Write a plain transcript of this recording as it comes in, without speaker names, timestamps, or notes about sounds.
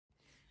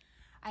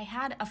I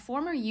had a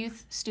former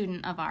youth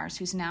student of ours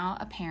who's now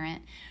a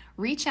parent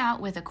reach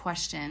out with a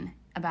question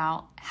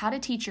about how to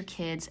teach your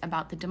kids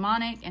about the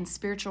demonic and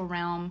spiritual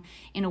realm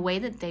in a way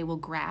that they will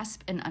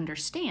grasp and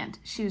understand.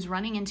 She was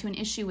running into an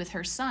issue with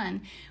her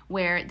son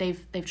where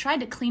they've tried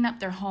to clean up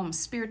their home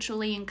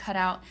spiritually and cut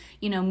out,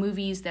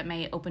 movies that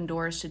may open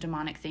doors to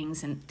demonic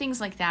things and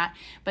things like that.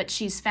 But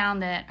she's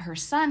found that her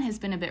son has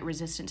been a bit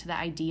resistant to the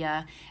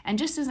idea and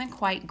just isn't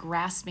quite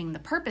grasping the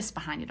purpose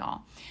behind it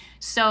all.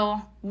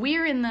 So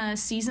we're in the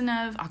season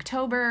of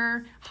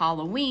October,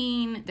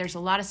 Halloween. There's a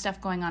lot of stuff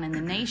going on in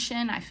the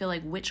nation. I feel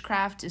like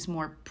witchcraft is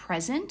more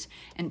present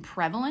and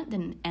prevalent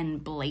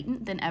and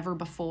blatant than ever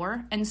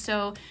before. And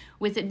so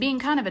with it being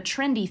kind of a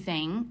trendy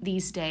thing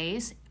these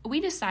days,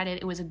 we decided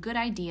it was a good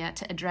idea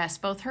to address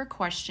both her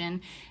question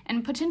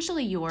and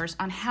potentially yours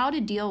on how to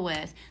deal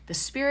with the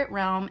spirit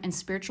realm and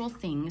spiritual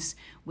things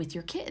with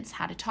your kids,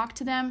 how to talk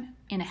to them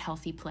in a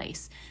healthy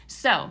place.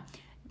 So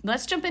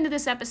let's jump into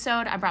this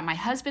episode. I brought my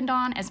husband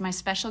on as my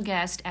special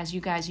guest, as you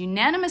guys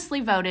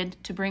unanimously voted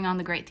to bring on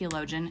the great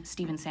theologian,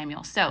 Stephen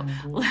Samuel. So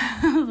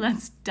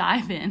let's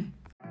dive in.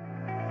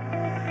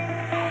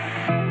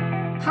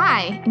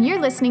 Hi, and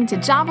you're listening to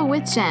Java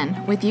with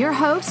Jen with your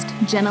host,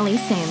 Jenna Lee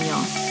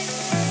Samuel.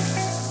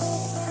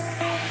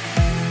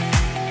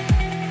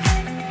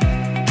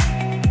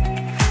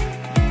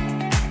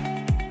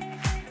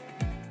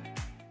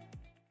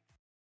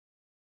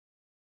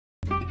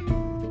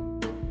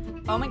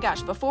 Oh my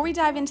gosh, before we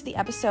dive into the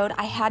episode,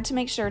 I had to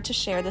make sure to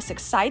share this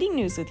exciting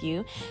news with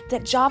you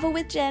that Java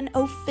with Jen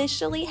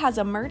officially has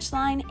a merch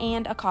line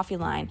and a coffee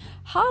line.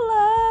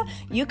 Holla!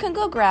 You can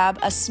go grab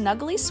a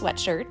snuggly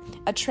sweatshirt,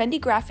 a trendy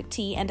graphic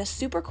tee, and a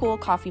super cool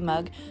coffee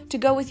mug to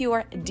go with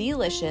your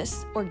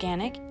delicious,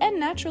 organic, and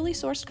naturally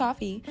sourced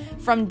coffee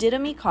from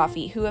Didomy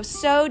Coffee, who have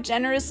so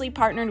generously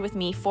partnered with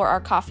me for our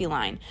coffee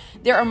line.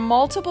 There are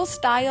multiple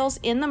styles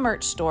in the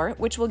merch store,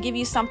 which will give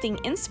you something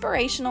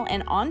inspirational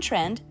and on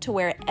trend to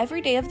wear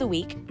every day of the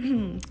week,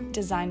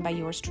 designed by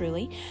yours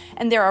truly.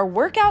 And there are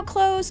workout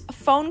clothes,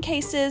 phone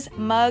cases,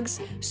 mugs,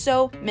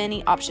 so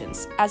many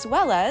options, as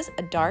well as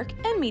a dark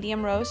and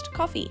medium roast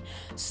coffee.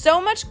 So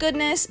much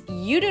goodness,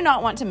 you do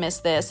not want to miss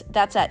this.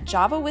 That's at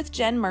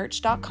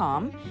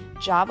javawithjenmerch.com,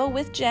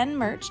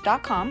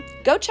 javawithjenmerch.com.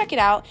 Go check it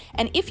out,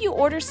 and if you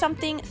order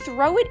something,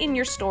 throw it in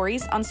your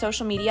stories on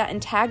social media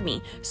and tag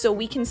me so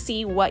we can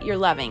see what you're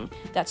loving.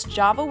 That's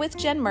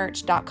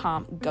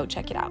javawithjenmerch.com. Go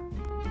check it out.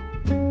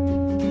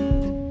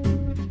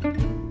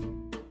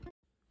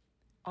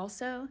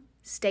 Also,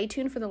 stay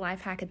tuned for the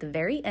life hack at the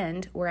very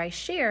end where I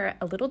share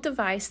a little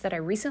device that I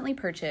recently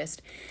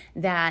purchased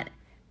that,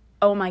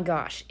 oh my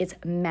gosh, it's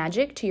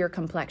magic to your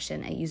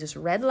complexion. It uses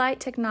red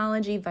light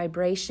technology,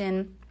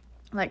 vibration,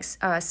 like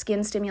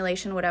skin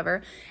stimulation,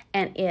 whatever,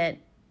 and it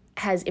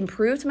has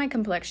improved my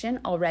complexion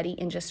already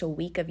in just a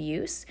week of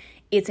use.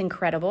 It's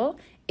incredible.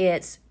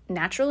 It's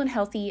natural and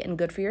healthy and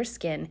good for your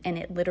skin, and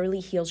it literally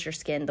heals your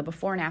skin. The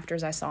before and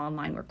afters I saw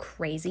online were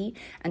crazy,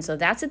 and so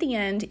that's at the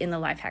end in the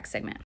life hack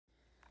segment.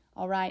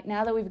 All right,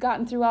 now that we've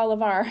gotten through all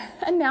of our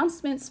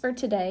announcements for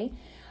today,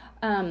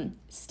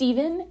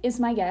 Stephen is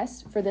my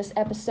guest for this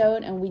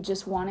episode, and we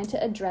just wanted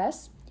to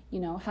address,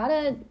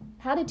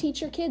 how to teach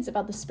your kids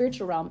about the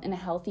spiritual realm in a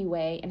healthy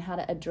way and how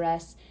to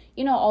address,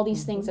 all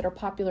these things that are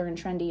popular and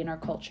trendy in our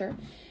culture.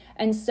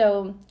 And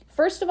so,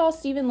 first of all,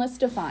 Stephen, let's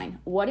define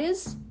what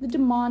is the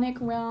demonic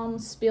realm,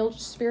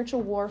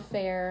 spiritual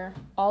warfare,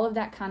 all of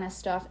that kind of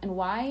stuff, and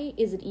why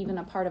is it even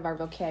a part of our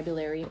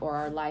vocabulary or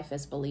our life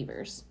as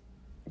believers?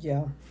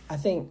 Yeah, I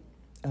think...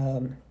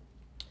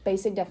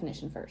 basic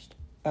definition first.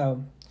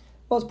 Well,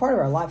 it's part of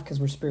our life because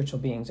we're spiritual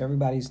beings.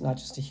 Everybody's not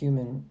just a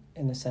human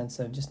in the sense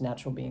of just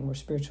natural being. We're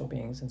spiritual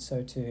beings, and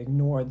so to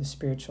ignore the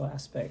spiritual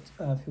aspect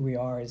of who we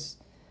are is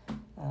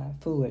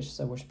foolish.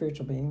 So we're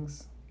spiritual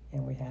beings,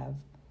 and we have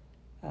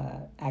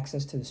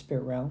access to the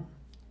spirit realm.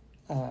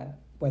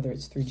 Whether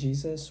it's through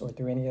Jesus or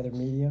through any other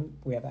medium,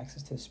 we have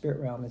access to the spirit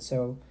realm. And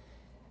so,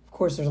 of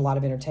course, there's a lot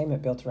of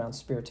entertainment built around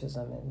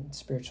spiritism and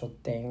spiritual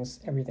things,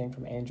 everything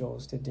from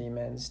angels to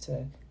demons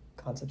to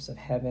concepts of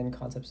heaven,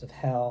 concepts of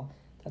hell.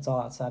 That's all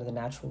outside of the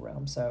natural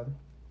realm. So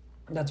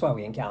that's why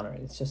we encounter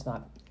it. It's just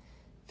not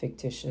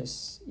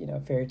fictitious,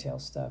 fairy tale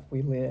stuff.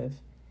 We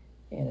live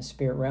in a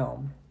spirit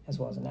realm as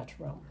well as a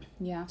natural realm.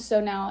 Yeah.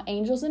 So now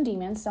angels and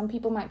demons, some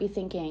people might be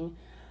thinking,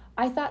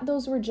 I thought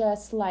those were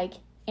just like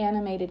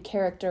animated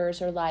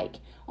characters or like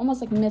almost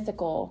like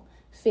mythical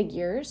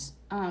figures.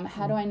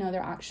 How do I know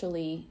they're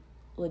actually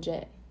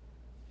legit?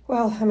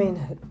 Well,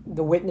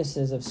 the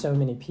witnesses of so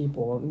many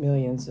people,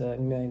 millions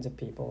and millions of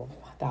people,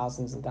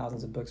 thousands and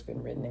thousands of books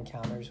been written,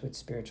 encounters with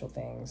spiritual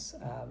things.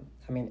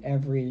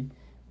 Every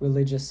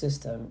religious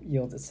system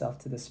yields itself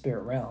to the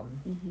spirit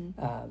realm.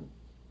 Mm-hmm.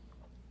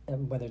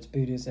 And whether it's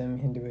Buddhism,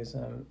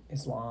 Hinduism,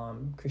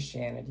 Islam,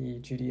 Christianity,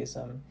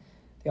 Judaism,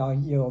 they all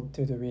yield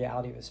to the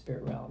reality of the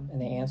spirit realm.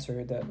 And they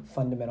answer the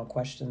fundamental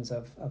questions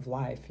of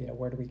life.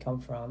 Where do we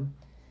come from?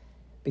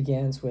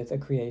 Begins with a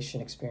creation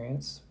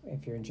experience.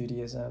 If you're in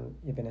Judaism,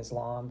 even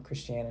Islam,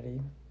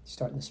 Christianity, you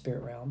start in the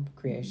spirit realm,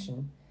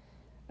 creation.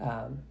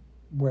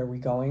 where are we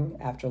going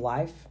after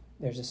life?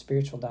 There's a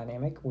spiritual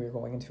dynamic. We're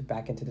going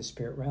back into the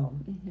spirit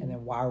realm. Mm-hmm. And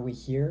then why are we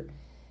here?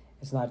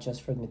 It's not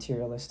just for the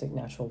materialistic,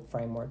 natural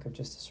framework of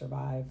just to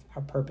survive.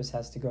 Our purpose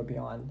has to go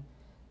beyond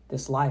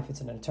this life.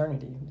 It's an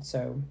eternity.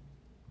 So,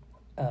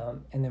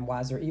 and then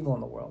why is there evil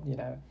in the world?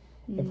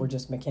 If we're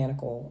just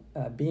mechanical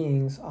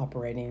beings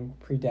operating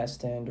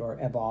predestined or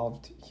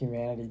evolved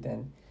humanity,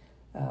 then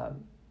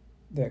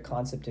the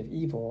concept of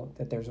evil,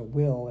 that there's a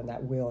will, and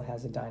that will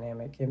has a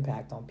dynamic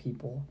impact on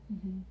people,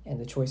 and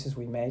the choices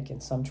we make,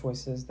 and some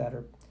choices that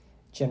are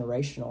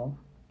generational,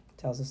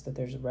 tells us that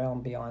there's a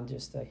realm beyond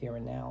just the here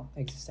and now,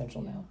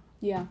 existential now.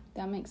 Yeah,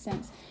 that makes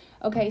sense.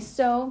 Okay,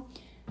 so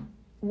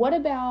what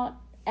about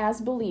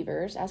as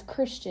believers, as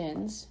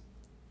Christians,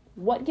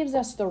 what gives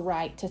us the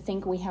right to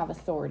think we have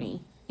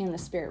authority in the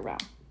spirit realm?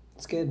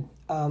 It's good.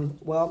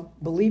 Well,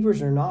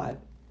 believers or not,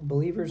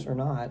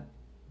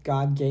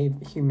 God gave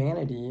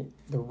humanity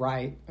the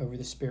right over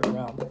the spirit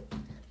realm.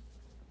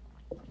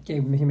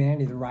 Gave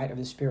humanity the right over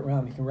the spirit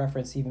realm. You can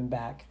reference even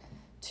back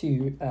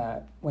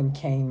to when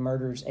Cain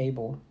murders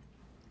Abel,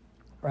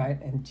 right?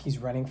 And he's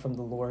running from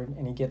the Lord,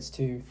 and he gets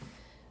to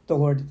the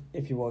Lord,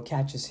 if you will,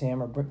 catches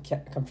him or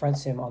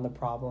confronts him on the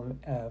problem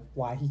of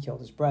why he killed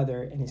his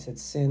brother. And he said,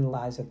 sin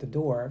lies at the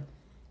door,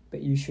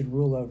 but you should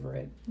rule over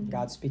it.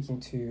 God speaking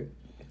to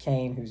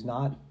Cain, who's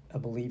not a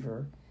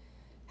believer,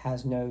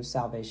 has no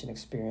salvation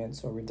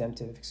experience or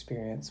redemptive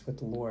experience with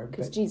the Lord.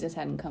 Because Jesus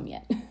hadn't come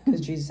yet.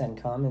 Because Jesus hadn't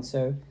come. And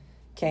so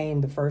Cain,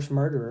 the first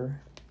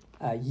murderer,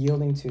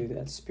 yielding to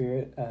that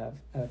spirit of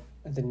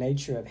the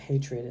nature of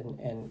hatred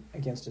and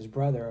against his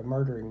brother, a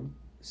murdering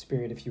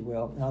spirit, if you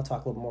will. And I'll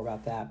talk a little more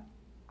about that.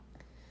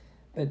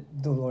 But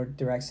the Lord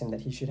directs him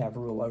that he should have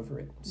rule over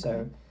it. Okay.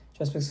 So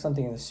just because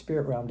something in the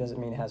spirit realm doesn't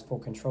mean it has full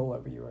control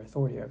over you or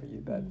authority over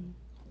you, but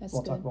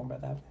we'll talk more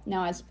about that.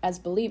 Now, as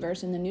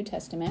believers in the New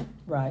Testament.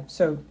 Right.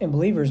 So in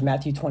believers,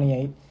 Matthew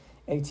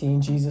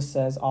 28:18, Jesus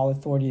says, all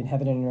authority in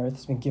heaven and on earth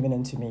has been given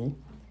unto me.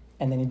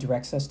 And then he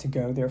directs us to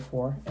go,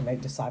 therefore, and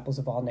make disciples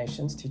of all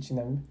nations, make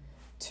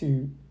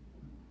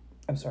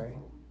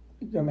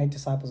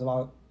disciples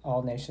of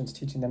all nations,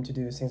 teaching them to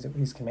do the things that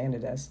he's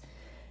commanded us.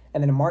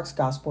 And then in Mark's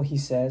gospel, he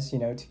says,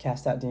 to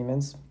cast out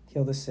demons,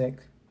 heal the sick,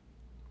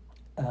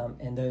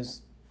 and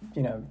those,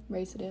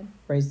 raise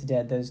the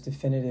dead, those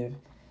definitive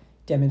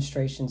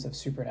demonstrations of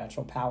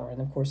supernatural power.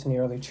 And of course, in the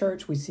early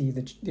church, we see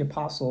the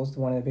apostles,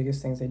 one of the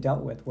biggest things they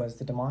dealt with was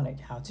the demonic,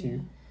 how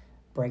to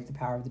break the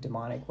power of the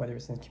demonic, whether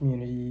it's in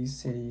communities,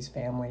 cities,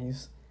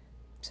 families.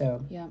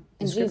 So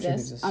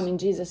and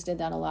Jesus did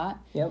that a lot.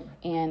 Yep.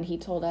 And he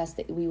told us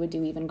that we would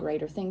do even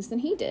greater things than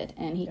he did.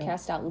 And he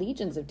cast out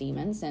legions of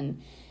demons.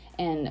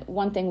 And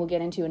one thing we'll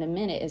get into in a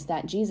minute is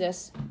that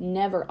Jesus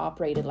never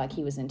operated like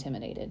he was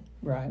intimidated.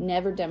 Right.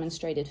 Never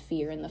demonstrated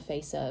fear in the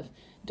face of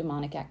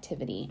demonic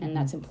activity. And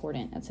that's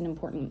important. That's an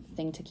important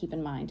thing to keep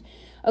in mind.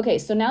 Okay,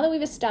 so now that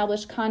we've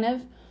established kind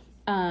of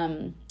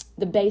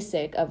the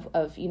basic of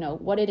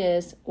what it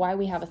is, why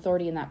we have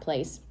authority in that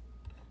place,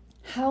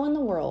 how in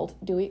the world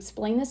do we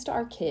explain this to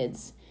our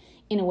kids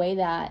in a way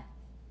that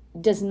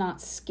does not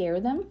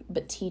scare them,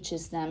 but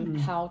teaches them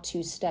how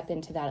to step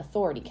into that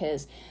authority?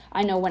 Because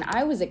I know when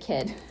I was a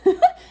kid,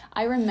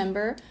 I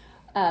remember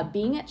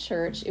being at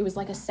church. It was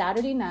like a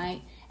Saturday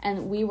night,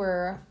 and we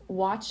were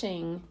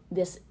watching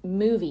this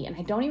movie, and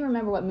I don't even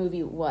remember what movie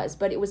it was,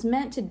 but it was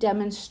meant to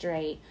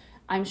demonstrate,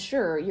 I'm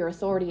sure, your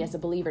authority as a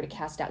believer to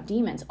cast out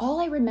demons. All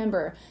I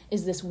remember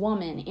is this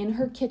woman in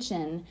her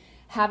kitchen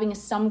having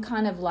some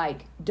kind of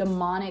like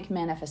demonic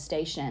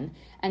manifestation,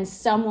 and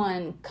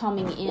someone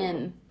coming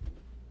in.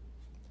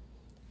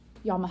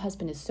 Y'all, my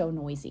husband is so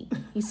noisy.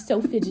 He's so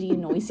fidgety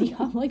and noisy.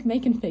 I'm like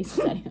making faces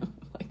at him.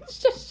 Like,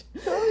 shush.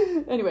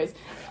 Anyways,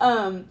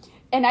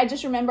 and I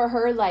just remember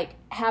her like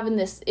having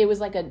this, it was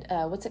like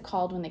a, what's it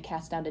called when they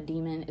cast out a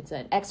demon? It's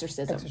an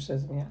exorcism.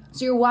 Exorcism, yeah.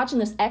 So you're watching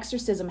this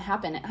exorcism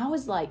happen, and I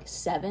was like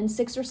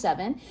 6 or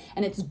 7,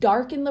 and it's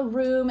dark in the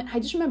room. And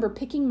I just remember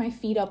picking my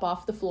feet up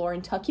off the floor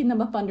and tucking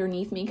them up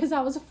underneath me because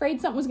I was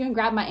afraid something was going to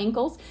grab my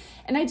ankles.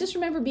 And I just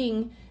remember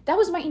that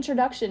was my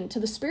introduction to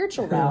the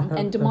spiritual realm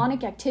and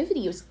demonic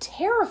activity. It was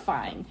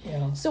terrifying.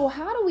 Yeah. So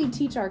how do we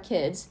teach our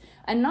kids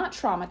and not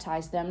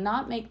traumatize them,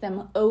 not make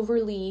them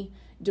overly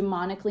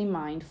demonically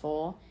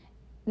mindful,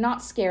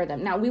 not scare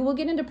them? Now, we will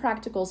get into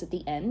practicals at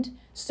the end.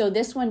 So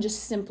this one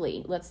just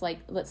simply, let's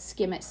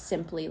skim it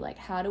simply. Like,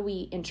 how do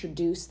we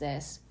introduce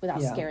this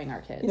without scaring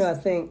our kids? I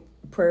think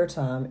prayer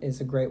time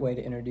is a great way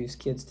to introduce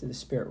kids to the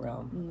spirit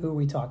realm. Who are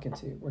we talking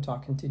to? We're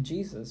talking to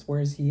Jesus.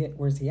 Where's he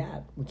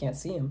at? We can't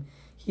see him.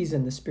 He's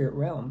in the spirit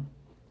realm.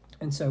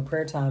 And so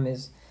prayer time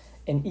is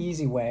an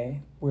easy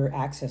way. We're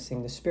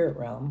accessing the spirit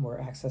realm. We're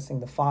accessing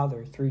the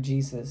Father through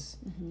Jesus,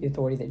 the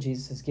authority that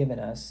Jesus has given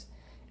us.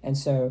 And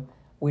so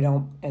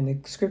and the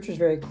scripture is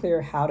very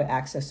clear how to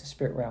access the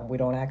spirit realm. We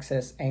don't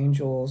access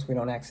angels. We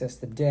don't access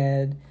the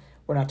dead.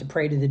 We're not to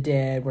pray to the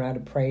dead. We're not to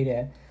pray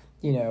to,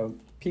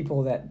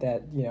 people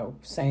that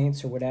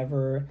saints or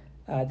whatever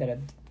that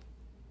have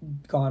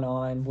gone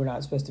on. We're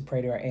not supposed to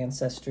pray to our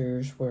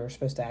ancestors. We're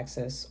supposed to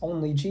access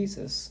only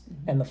Jesus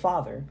and the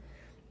Father.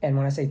 And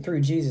when I say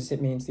through Jesus,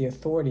 it means the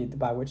authority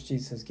by which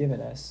Jesus has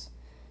given us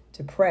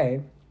to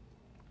pray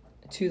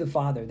to the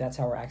Father. That's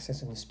how we're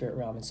accessing the spirit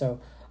realm. And so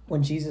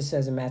when Jesus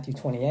says in Matthew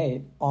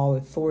 28, all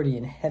authority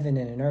in heaven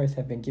and in earth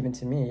have been given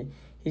to me,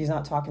 he's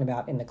not talking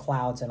about in the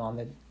clouds and on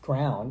the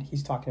ground.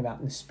 He's talking about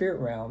in the spirit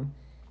realm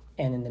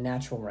and in the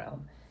natural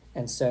realm.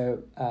 And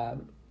so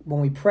when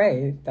we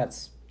pray,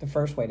 that's the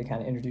first way to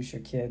kind of introduce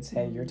your kids.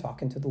 Hey, you're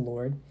talking to the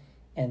Lord,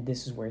 and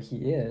this is where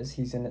he is.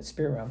 He's in that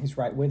spirit realm. He's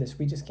right with us.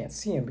 We just can't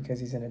see him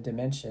because he's in a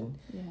dimension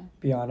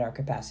beyond our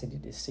capacity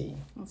to see.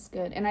 That's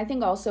good. And I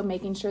think also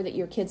making sure that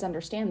your kids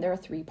understand they're a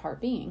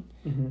 3-part being.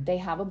 They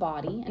have a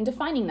body, and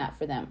defining that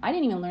for them. I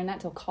didn't even learn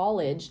that till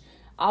college.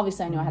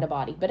 Obviously, I knew I had a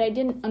body, but I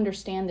didn't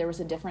understand there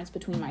was a difference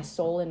between my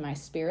soul and my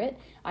spirit.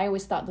 I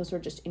always thought those were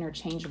just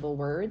interchangeable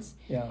words.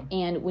 Yeah.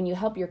 And when you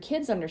help your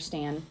kids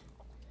understand,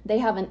 they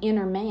have an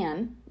inner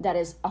man that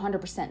is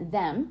 100%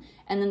 them,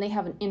 and then they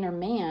have an inner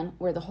man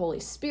where the Holy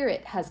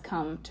Spirit has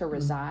come to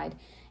reside,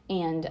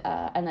 and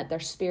that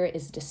their spirit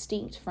is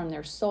distinct from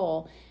their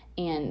soul.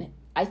 And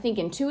I think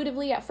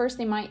intuitively at first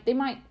they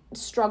might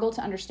struggle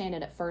to understand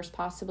it at first,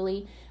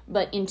 possibly,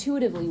 but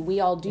intuitively we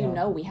all do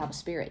know we have a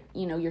spirit.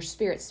 You know, your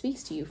spirit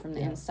speaks to you from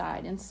the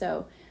inside, and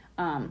so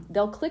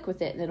they'll click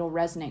with it and it'll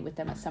resonate with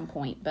them at some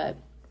point. But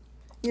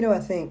I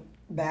think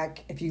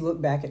if you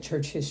look back at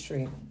church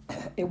history,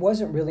 it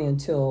wasn't really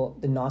until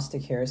the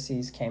Gnostic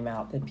heresies came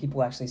out that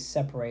people actually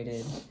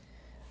separated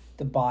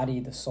the body,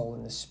 the soul,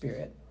 and the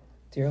spirit.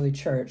 The early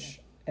church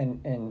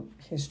and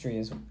history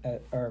is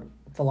or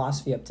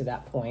philosophy up to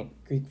that point,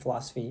 Greek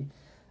philosophy,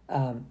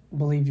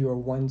 believed you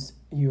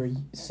were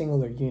a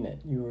singular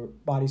unit. You were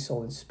body,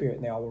 soul, and spirit,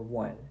 and they all were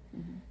one.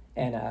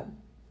 And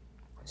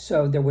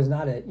so there was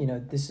not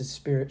this is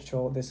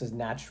spiritual, this is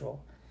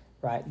natural,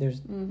 right?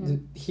 There's the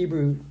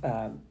Hebrew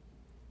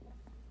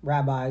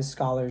rabbis,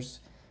 scholars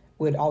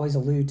would always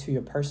allude to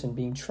a person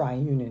being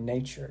triune in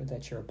nature,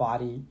 that your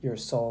body, your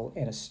soul,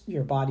 and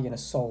your body and a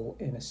soul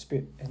and a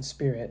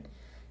spirit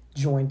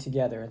joined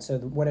together. And so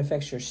what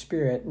affects your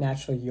spirit,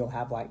 naturally you'll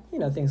have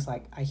things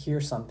like I hear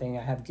something,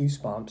 I have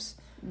goosebumps.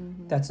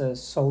 That's a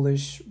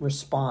soulish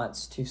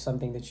response to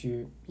something that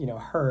you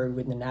heard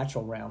within the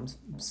natural realms,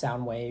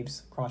 sound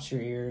waves across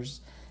your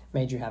ears,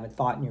 made you have a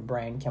thought in your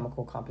brain,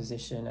 chemical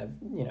composition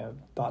of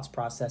thoughts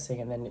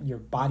processing, and then your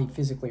body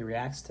physically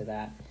reacts to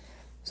that.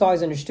 It's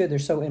always understood they're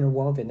so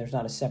interwoven, there's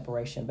not a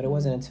separation. But it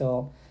wasn't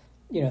until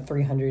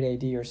 300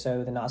 AD or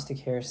so, the Gnostic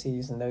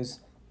heresies and those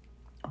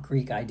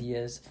Greek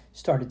ideas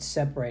started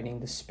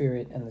separating the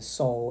spirit and the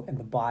soul and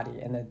the body,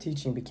 and the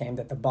teaching became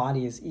that the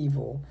body is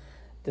evil,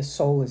 the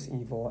soul is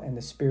evil, and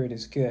the spirit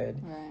is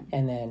good. Right.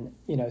 And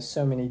then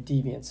so many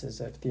deviances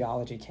of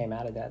theology came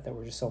out of that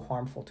were just so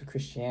harmful to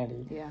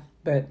Christianity.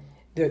 But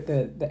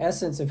the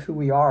essence of who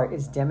we are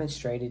is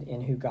demonstrated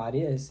in who God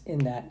is, in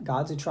that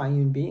God's a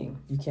triune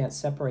being. You can't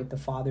separate the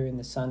Father and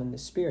the Son and the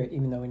Spirit,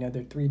 even though we know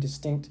they're 3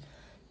 distinct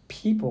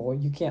people.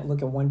 You can't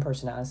look at one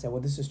person out and say,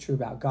 well, this is true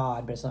about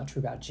God, but it's not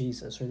true about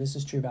Jesus, or this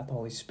is true about the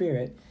Holy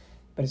Spirit,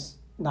 but it's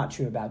not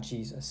true about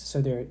Jesus.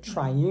 So they're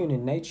triune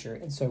in nature,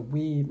 and so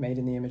we, made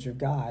in the image of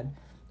God,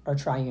 are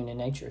triune in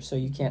nature. So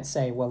you can't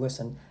say, well,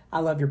 listen, I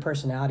love your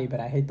personality, but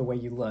I hate the way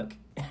you look.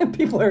 And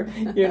people they're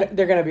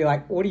going to be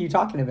like, what are you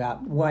talking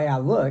about? The way I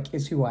look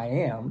is who I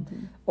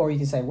am. Or you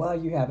can say, well,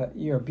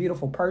 you're a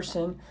beautiful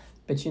person,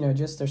 but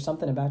just there's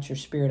something about your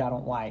spirit I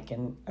don't like.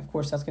 And of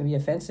course that's going to be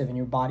offensive, and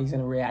your body's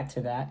going to react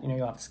to that.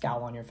 You'll have a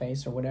scowl on your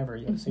face or whatever.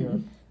 So you're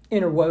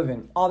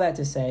interwoven. All that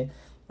to say,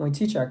 when we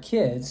teach our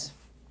kids,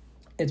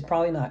 it's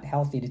probably not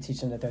healthy to teach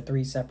them that they're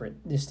 3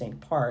 separate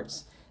distinct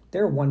parts.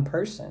 They're one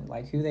person,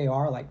 like who they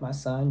are, like my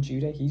son,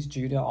 Judah. He's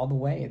Judah all the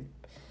way.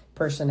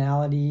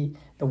 Personality,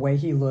 the way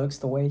he looks,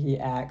 the way he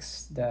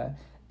acts, the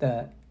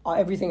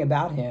everything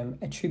about him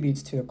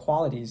attributes to the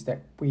qualities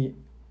that we,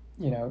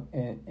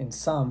 in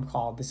some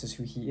call, this is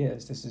who he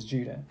is, this is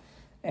Judah.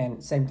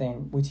 And same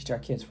thing, we teach our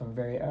kids from a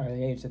very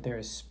early age that they're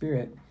a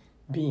spirit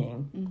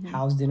being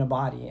housed in a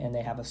body, and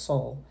they have a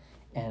soul,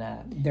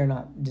 and they're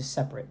not just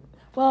separate.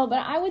 Well, but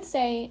I would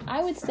say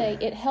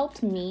it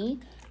helped me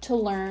to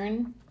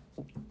learn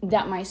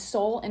that my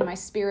soul and my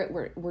spirit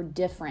were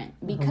different,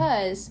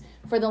 because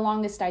for the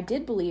longest I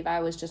did believe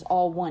I was just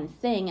all one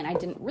thing, and I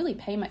didn't really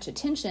pay much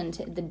attention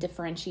to the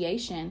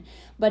differentiation.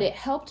 But it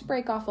helped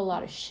break off a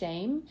lot of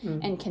shame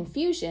and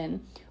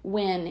confusion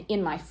when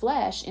in my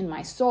flesh, in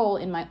my soul,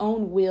 in my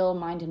own will,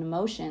 mind, and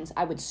emotions,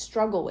 I would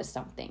struggle with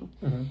something.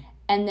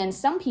 And then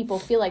some people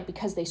feel like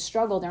because they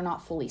struggle, they're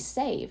not fully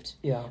saved.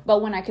 Yeah.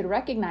 But when I could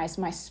recognize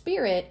my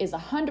spirit is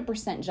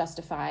 100%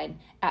 justified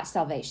at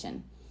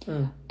salvation.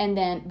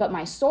 But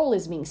my soul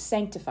is being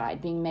sanctified,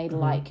 being made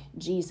like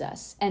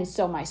Jesus. And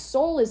so my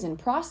soul is in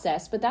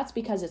process, but that's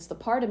because it's the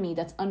part of me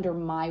that's under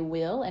my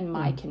will and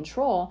my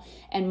control.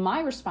 And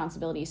my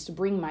responsibility is to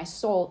bring my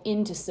soul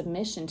into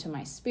submission to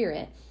my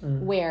spirit,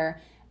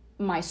 where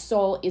my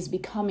soul is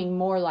becoming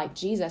more like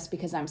Jesus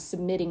because I'm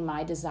submitting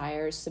my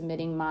desires,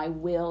 submitting my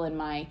will and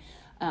my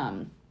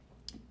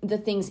the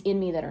things in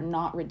me that are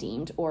not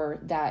redeemed or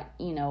that,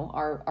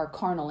 are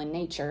carnal in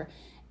nature.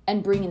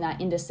 and bringing that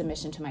into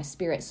submission to my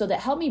spirit. So that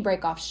helped me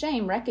break off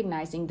shame,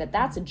 recognizing that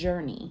that's a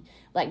journey.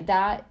 Like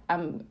that,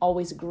 I'm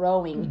always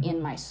growing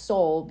in my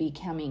soul,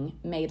 becoming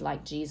made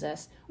like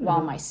Jesus,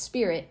 while my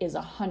spirit is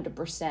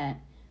 100%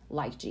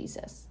 like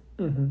Jesus.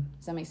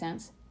 Does that make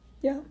sense?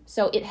 Yeah.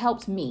 So it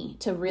helped me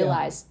to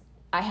realize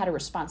I had a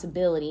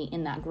responsibility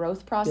in that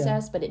growth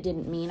process, but it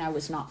didn't mean I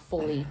was not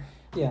fully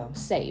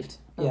saved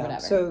or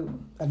whatever. So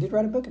I did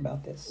write a book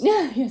about this.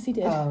 Yeah, yes, he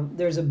did.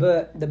 There's a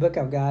book, the book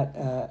I've got,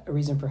 A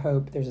Reason for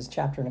Hope. There's this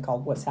chapter in it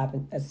called What's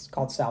Happened. It's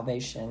called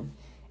Salvation.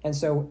 And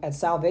so at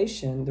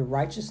salvation, the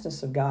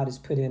righteousness of God is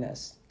put in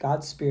us.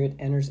 God's spirit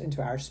enters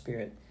into our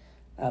spirit.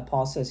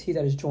 Paul says, he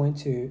that is joined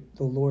to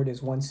the Lord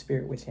is one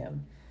spirit with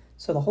him.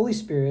 So the Holy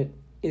Spirit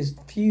is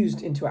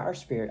fused into our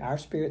spirit. Our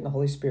spirit and the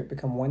Holy Spirit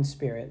become one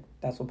spirit.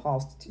 That's what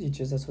Paul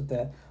teaches. That's what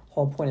the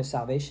whole point of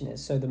salvation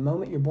is. So the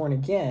moment you're born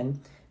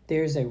again,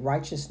 there's a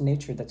righteous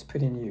nature that's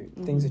put in you.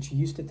 Things that you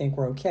used to think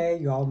were okay,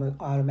 you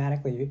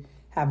automatically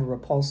have a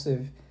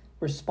repulsive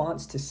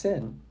response to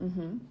sin.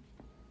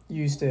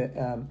 You used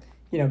to,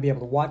 be able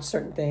to watch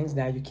certain things.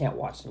 Now you can't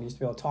watch them. You used to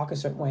be able to talk a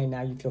certain way.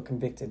 Now you feel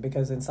convicted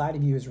because inside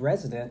of you is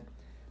resident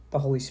the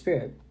Holy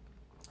Spirit.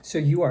 So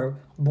you are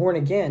born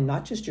again,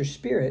 not just your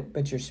spirit,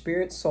 but your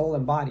spirit, soul,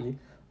 and body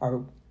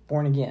are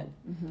born again.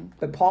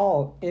 But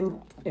Paul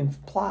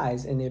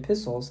implies in the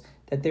epistles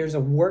that there's a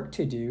work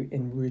to do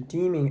in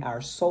redeeming our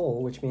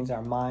soul, which means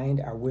our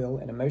mind, our will,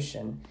 and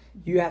emotion.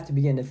 You have to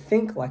begin to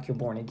think like you're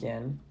born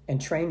again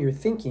and train your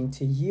thinking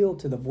to yield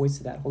to the voice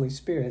of that Holy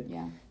Spirit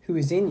who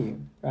is in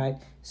you, right?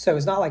 So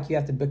it's not like you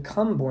have to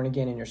become born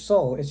again in your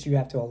soul. It's you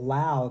have to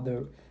allow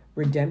the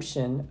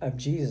redemption of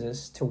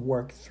Jesus to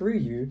work through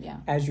you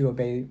as you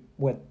obey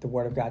what the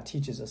Word of God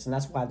teaches us. And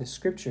that's why the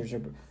scriptures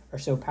are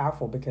so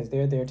powerful, because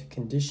they're there to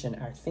condition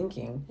our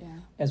thinking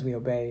as we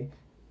obey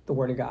the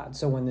Word of God.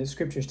 So when the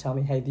scriptures tell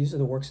me, hey, these are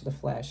the works of the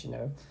flesh,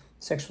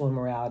 sexual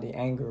immorality,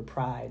 anger,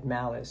 pride,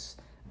 malice,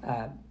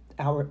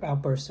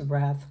 outbursts of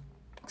wrath,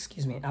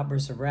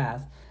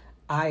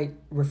 I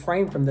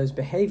refrain from those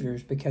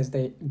behaviors because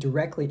they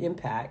directly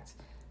impact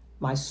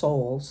my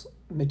soul's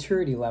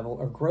maturity level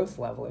or growth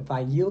level. If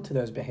I yield to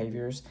those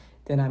behaviors,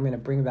 then I'm going to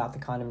bring about the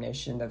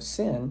condemnation of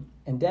sin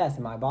and death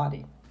in my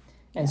body.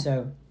 And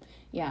so...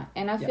 Yeah,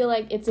 and I feel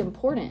like it's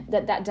important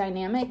that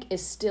dynamic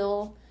is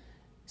still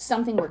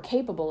something we're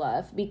capable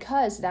of,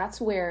 because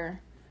that's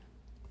where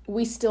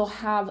we still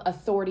have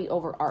authority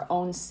over our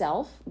own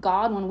self.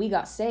 God, when we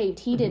got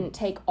saved, he didn't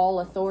take all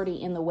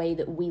authority in the way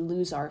that we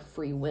lose our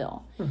free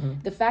will.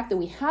 The fact that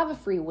we have a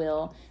free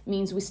will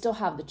means we still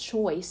have the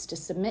choice to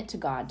submit to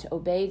God, to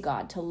obey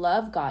God, to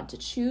love God, to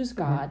choose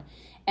God.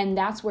 And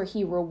that's where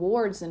he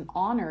rewards and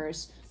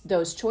honors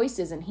those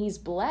choices. And he's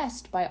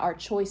blessed by our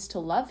choice to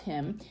love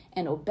him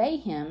and obey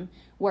him.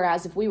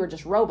 Whereas if we were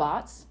just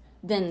robots,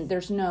 then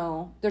there's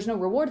no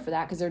reward for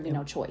that, because there'd be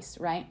no choice,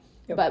 right?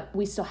 But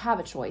we still have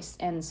a choice.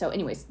 And so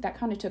anyways, that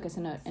kind of took us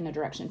in a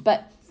direction.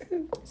 But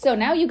so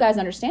now you guys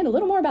understand a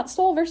little more about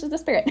soul versus the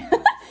spirit.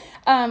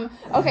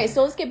 Okay,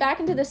 so let's get back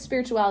into this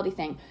spirituality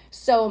thing.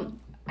 So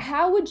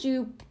how would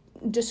you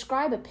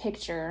describe a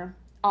picture?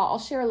 I'll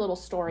share a little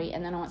story,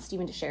 and then I want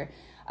Stephen to share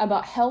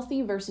about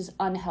healthy versus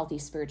unhealthy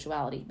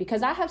spirituality,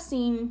 because I have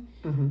seen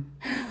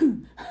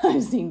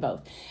I've seen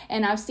both,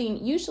 and I've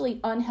seen usually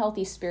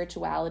unhealthy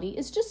spirituality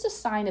is just a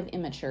sign of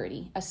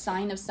immaturity, a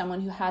sign of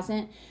someone who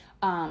hasn't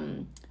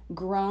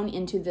grown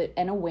into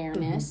an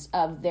awareness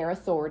of their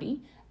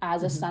authority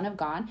as a son of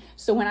God.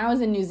 So when I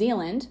was in New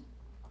Zealand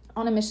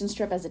on a mission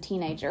trip as a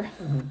teenager,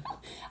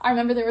 I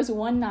remember there was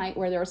one night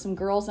where there were some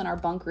girls in our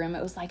bunk room.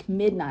 It was like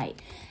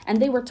midnight,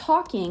 and they were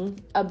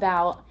talking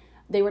about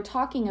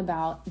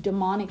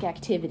demonic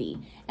activity,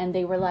 and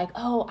they were like,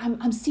 oh,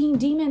 I'm seeing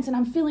demons and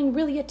I'm feeling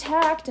really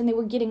attacked, and they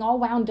were getting all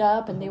wound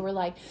up, and they were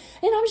like,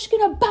 and I'm just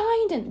gonna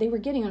bind, and they were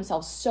getting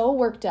themselves so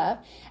worked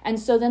up. And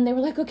so then they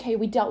were like, okay,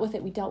 we dealt with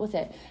it,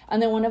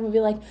 and then one of them would be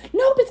like,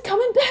 nope, it's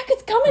coming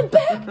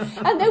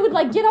back, and they would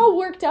like get all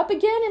worked up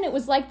again, and it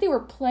was like they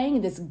were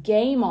playing this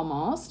game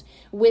almost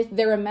with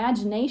their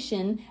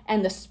imagination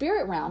and the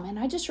spirit realm. And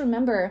I just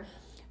remember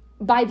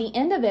by the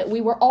end of it, we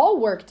were all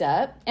worked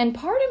up, and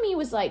part of me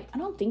was like, I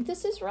don't think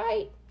this is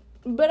right,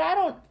 but I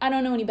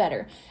don't know any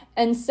better.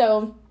 And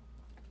so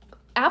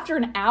after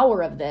an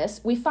hour of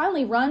this, we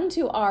finally run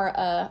to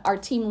our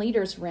team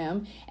leader's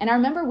room, and I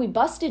remember we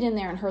busted in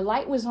there, and her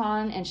light was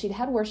on, and she'd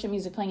had worship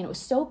music playing, and it was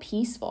so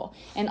peaceful,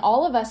 and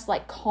all of us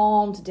like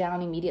calmed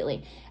down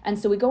immediately. And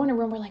so we go in her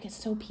room, we're like, it's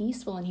so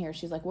peaceful in here.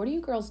 She's like, what are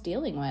you girls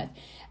dealing with?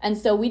 And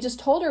so we just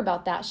told her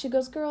about that. She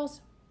goes,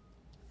 girls,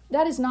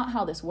 that is not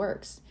how this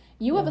works.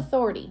 You have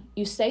authority.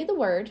 You say the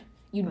word,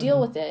 you deal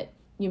with it,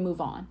 you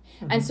move on.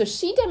 And so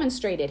she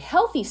demonstrated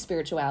healthy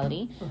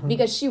spirituality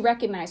because she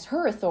recognized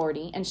her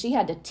authority, and she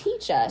had to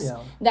teach us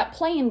that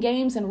playing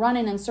games and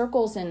running in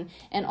circles and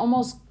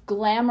almost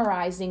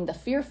glamorizing the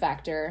fear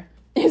factor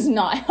is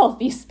not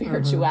healthy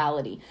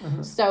spirituality.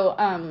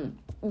 So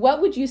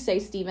what would you say,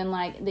 Stephen,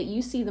 like that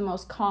you see the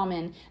most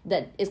common,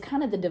 that is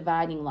kind of the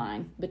dividing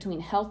line between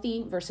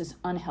healthy versus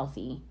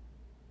unhealthy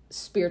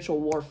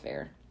spiritual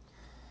warfare?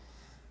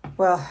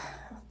 Well,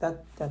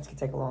 that could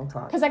take a long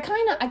time. Because I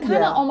kind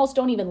of almost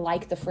don't even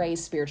like the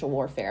phrase spiritual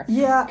warfare.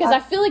 Yeah. Because I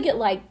feel like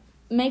it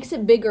makes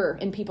it bigger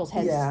in people's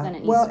heads than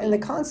it needs to be. And the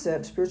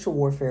concept, spiritual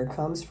warfare,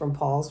 comes from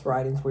Paul's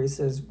writings where he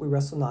says, we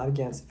wrestle not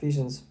against,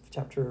 Ephesians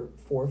chapter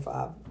 4 or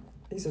 5.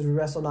 He says, we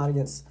wrestle not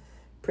against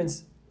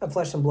prince of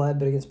flesh and blood,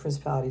 but against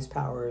principalities,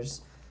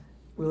 powers,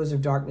 rulers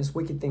of darkness,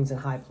 wicked things in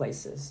high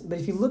places. But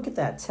if you look at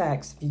that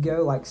text, if you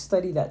go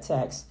study that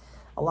text,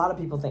 a lot of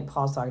people think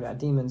Paul's talking about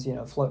demons,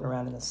 floating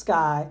around in the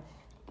sky.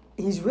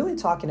 He's really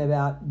talking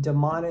about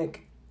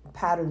demonic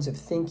patterns of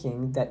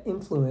thinking that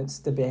influence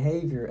the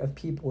behavior of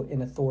people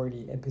in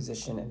authority and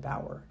position and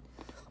power.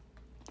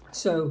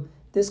 So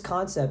this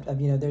concept of,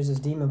 there's this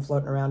demon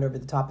floating around over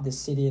the top of this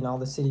city and all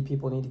the city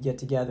people need to get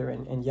together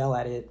and yell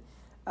at it,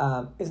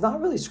 is not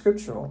really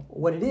scriptural.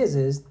 What it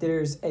is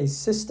there's a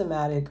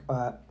systematic,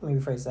 let me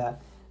rephrase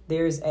that,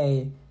 there's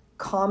a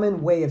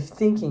common way of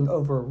thinking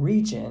over a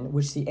region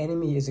which the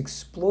enemy is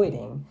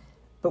exploiting.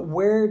 But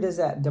where does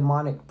that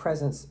demonic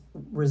presence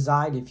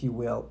reside, if you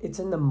will? It's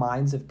in the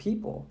minds of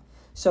people.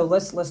 So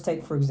let's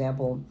take, for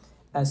example,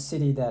 a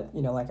city that,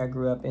 I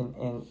grew up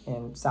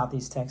in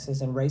Southeast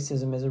Texas, and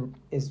racism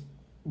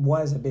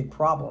was a big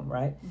problem,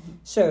 right? Mm-hmm.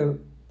 So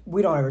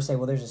we don't ever say,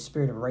 well, there's a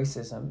spirit of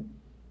racism.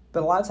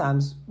 But a lot of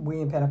times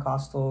we in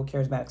Pentecostal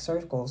charismatic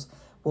circles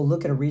will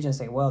look at a region and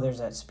say, well, there's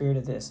that spirit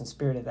of this and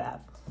spirit of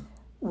that.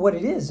 What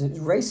it is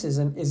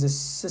racism is a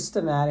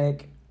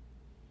systematic,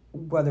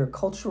 whether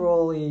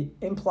culturally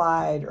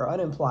implied or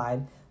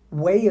unimplied,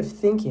 way of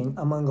thinking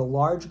among a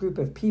large group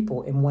of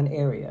people in one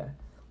area,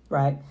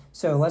 right?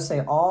 So let's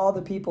say all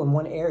the people in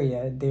one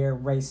area, they're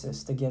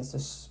racist against a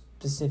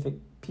specific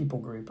people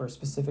group or a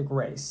specific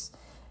race.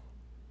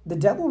 The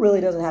devil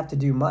really doesn't have to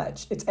do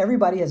much. It's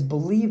everybody has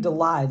believed a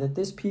lie that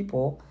this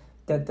people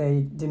that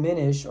they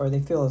diminish or they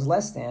feel is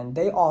less than,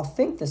 they all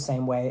think the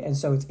same way. And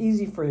so it's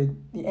easy for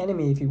the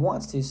enemy, if he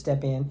wants to,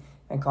 step in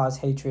and cause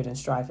hatred and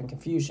strife and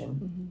confusion.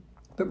 Mm-hmm.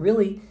 But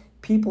really,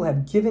 people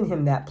have given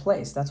him that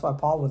place. That's why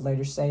Paul would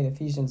later say in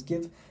Ephesians,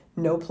 give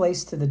no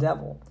place to the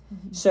devil.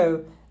 Mm-hmm.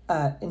 So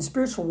in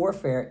spiritual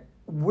warfare,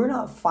 we're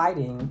not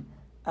fighting,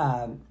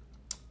 some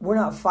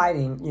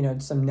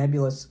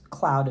nebulous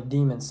cloud of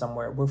demons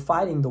somewhere. We're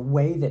fighting the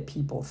way that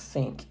people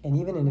think. And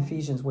even in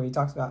Ephesians, where he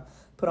talks about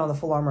put on the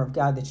full armor of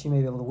God that you may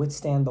be able to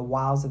withstand the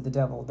wiles of the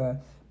devil, the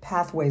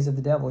pathways of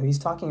the devil. He's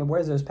talking,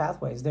 where's those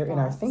pathways? They're in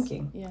our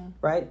thinking,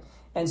 right?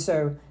 And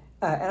so,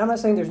 and I'm not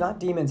saying there's not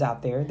demons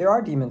out there. There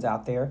are demons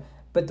out there.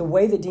 But the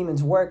way that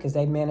demons work is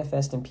they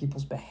manifest in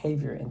people's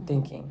behavior and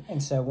thinking.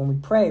 And so when we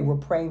pray, we're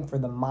praying for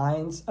the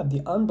minds of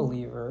the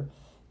unbeliever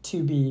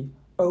to be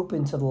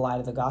open to the light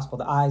of the gospel,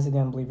 the eyes of the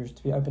unbelievers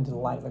to be open to the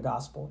light of the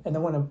gospel. And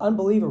then when an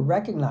unbeliever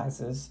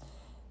recognizes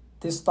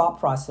this thought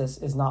process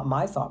is not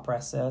my thought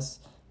process,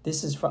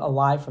 this is a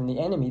lie from the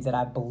enemy that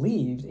I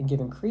believed and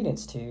given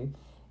credence to,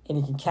 and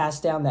he can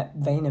cast down that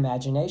vain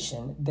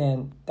imagination,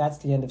 then that's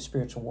the end of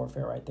spiritual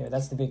warfare right there.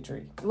 That's the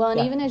victory. Well, and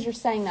even as you're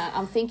saying that,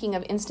 I'm thinking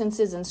of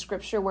instances in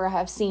Scripture where I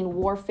have seen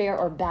warfare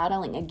or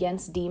battling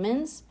against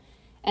demons,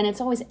 and it's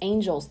always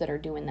angels that are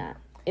doing that.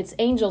 It's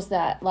angels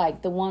that,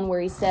 like the one where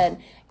he said,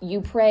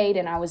 you prayed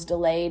and I was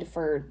delayed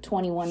for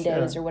 21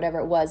 days or whatever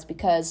it was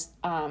because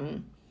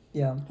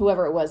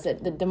whoever it was,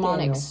 that the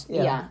demonic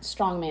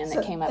strong man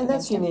that came up and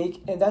against him.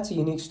 And that's a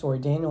unique story.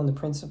 Daniel and the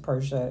Prince of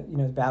Persia,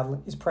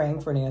 is praying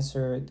for an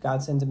answer.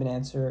 God sends him an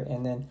answer,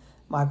 and then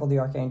Michael the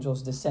archangel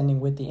is descending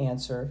with the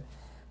answer,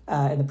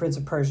 and the Prince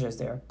of Persia is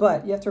there.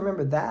 But you have to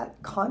remember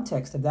that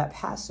context of that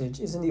passage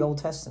is in the Old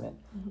Testament,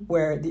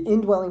 where the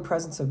indwelling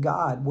presence of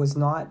God was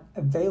not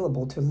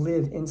available to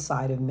live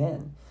inside of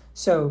men.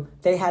 So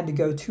they had to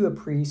go to a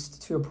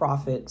priest, to a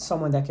prophet,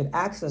 someone that could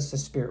access the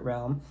spirit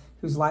realm,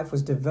 whose life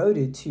was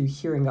devoted to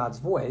hearing God's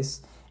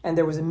voice, and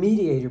there was a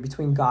mediator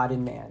between God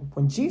and man.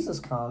 When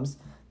Jesus comes,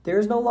 there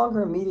is no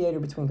longer a mediator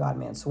between God and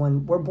man. So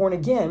when we're born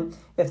again,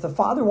 if the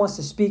Father wants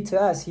to speak to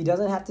us, he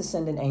doesn't have to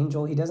send an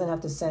angel. He doesn't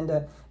have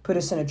to put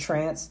us in a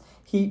trance.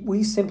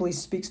 We simply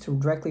speaks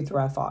directly through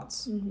our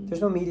thoughts. Mm-hmm.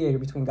 There's no mediator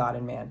between God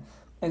and man.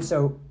 And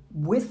so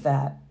with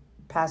that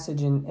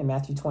passage in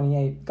Matthew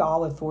 28,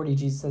 all authority,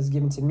 Jesus has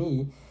given to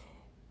me.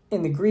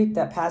 In the Greek,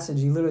 that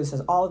passage, he literally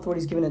says, all authority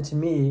is given unto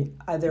me,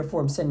 I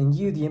therefore am sending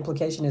you. The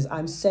implication is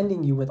I'm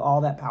sending you with all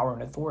that power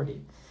and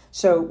authority.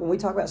 So when we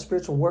talk about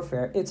spiritual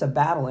warfare, it's a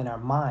battle in our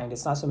mind.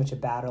 It's not so much a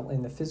battle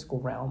in the physical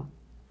realm.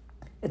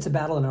 It's a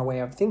battle in our way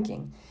of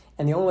thinking.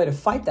 And the only way to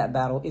fight that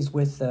battle is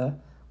with the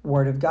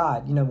Word of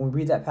God. When we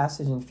read that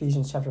passage in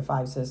Ephesians chapter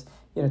 5, it says,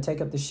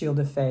 take up the shield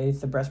of faith,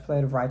 the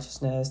breastplate of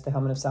righteousness, the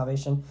helmet of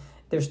salvation.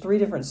 There's 3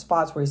 different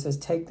spots where he says,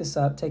 take this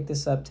up, take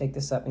this up, take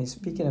this up. And he's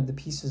speaking of the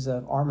pieces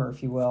of armor,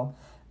 if you will.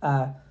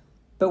 But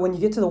when you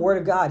get to the Word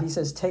of God, he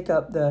says, take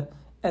up the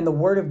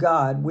Word of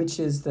God, which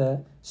is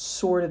the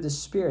sword of the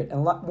Spirit.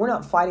 And we're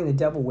not fighting the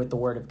devil with the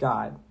Word of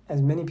God.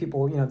 As many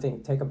people,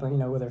 think, take up,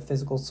 with a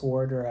physical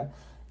sword or an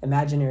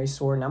imaginary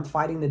sword. And I'm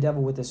fighting the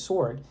devil with this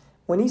sword.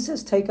 When he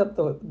says, take up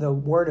the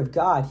Word of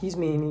God, he's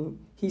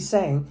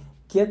saying,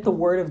 get the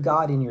Word of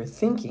God in your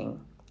thinking.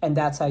 And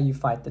that's how you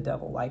fight the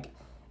devil.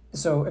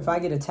 So if I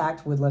get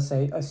attacked with, let's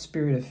say, a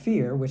spirit of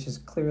fear, which is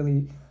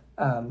clearly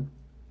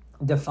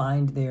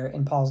defined there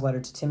in Paul's letter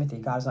to Timothy,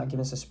 God has not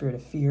given us a spirit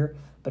of fear,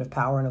 but of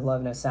power and of love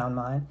and a sound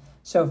mind.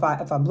 So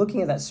if I'm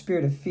looking at that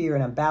spirit of fear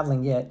and I'm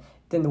battling it,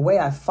 then the way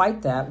I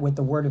fight that with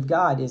the Word of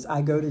God is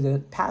I go to the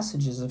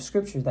passages of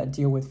Scripture that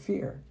deal with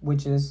fear,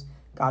 which is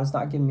God has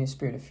not given me a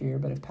spirit of fear,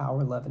 but of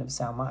power, love, and of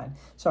sound mind.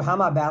 So how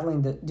am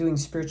I doing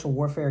spiritual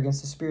warfare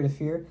against the spirit of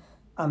fear?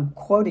 I'm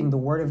quoting the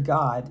Word of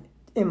God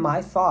in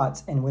my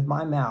thoughts and with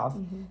my mouth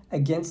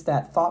against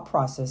that thought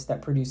process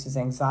that produces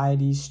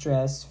anxiety,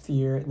 stress,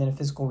 fear, and then a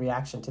physical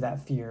reaction to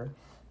that fear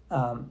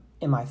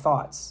in my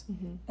thoughts.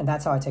 And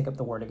that's how I take up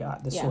the Word of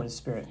God, the sword of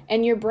Spirit.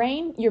 And your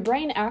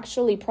brain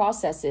actually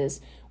processes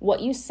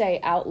what you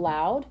say out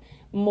loud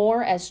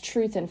more as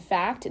truth and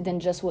fact than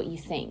just what you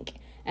think.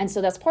 And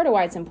so that's part of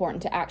why it's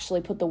important to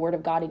actually put the Word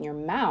of God in your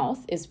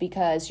mouth, is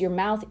because your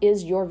mouth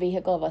is your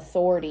vehicle of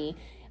authority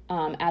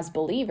as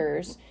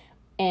believers.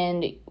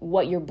 And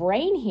what your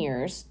brain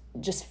hears,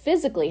 just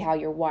physically how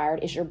you're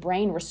wired, is your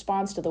brain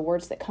responds to the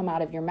words that come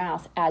out of your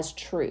mouth as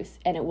truth,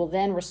 and it will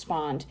then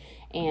respond.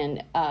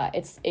 And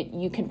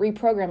you can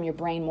reprogram your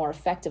brain more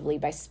effectively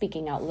by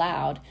speaking out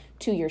loud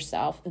to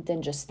yourself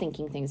than just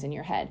thinking things in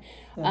your head.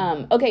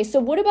 Yeah. Okay, so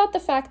what about the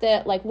fact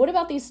that, what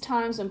about these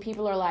times when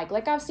people are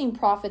like I've seen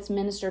prophets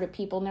minister to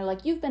people and they're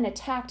like, you've been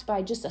attacked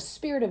by just a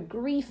spirit of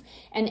grief,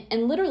 and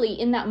literally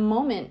in that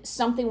moment,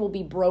 something will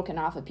be broken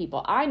off of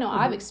people. I know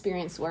I've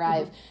experienced where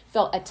I've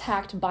felt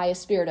attacked by a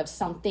spirit of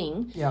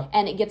something,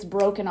 and it gets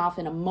broken off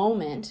in a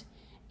moment.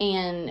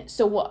 And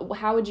so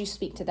how would you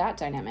speak to that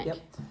dynamic? Yep.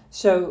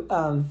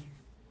 So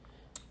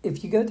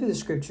if you go through the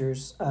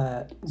Scriptures...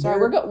 Sorry,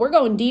 we're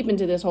going deep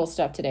into this whole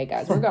stuff today,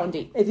 guys. We're going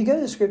deep. If you go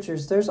to the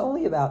Scriptures, there's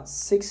only about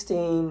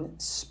 16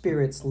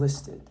 spirits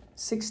listed.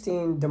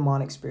 16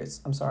 demonic spirits.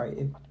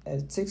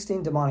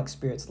 16 demonic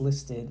spirits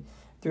listed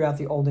throughout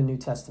the Old and New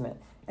Testament.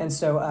 And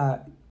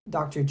so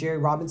Dr. Jerry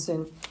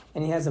Robinson,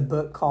 and he has a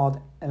book called,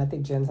 and I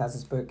think Jen has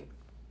this book,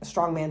 A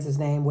Strong Man's His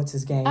Name, What's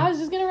His Game? I was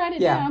just going to write it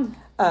down.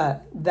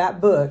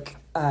 That book,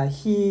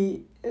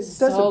 he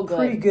does a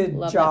pretty good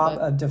job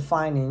of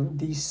defining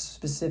these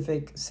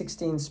specific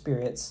 16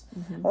 spirits.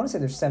 I want to say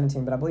there's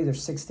 17, but I believe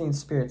there's 16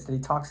 spirits that he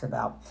talks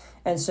about.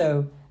 And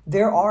so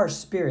there are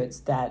spirits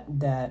that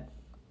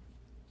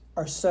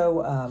are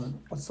so,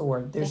 what's the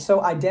word? They're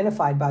so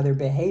identified by their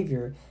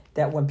behavior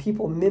that when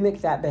people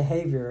mimic that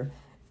behavior,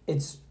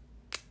 it's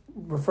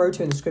referred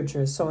to in the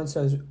Scripture as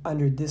so-and-so is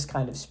under this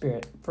kind of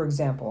spirit. For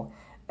example,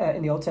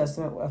 in the Old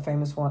Testament, a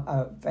famous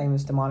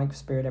demonic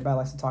spirit everybody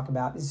likes to talk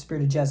about is the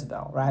spirit of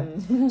Jezebel, right?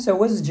 So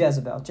what is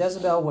Jezebel?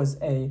 Jezebel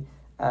was a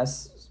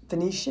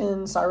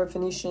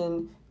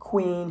Syro-Phoenician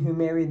queen who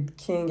married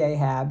King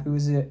Ahab, who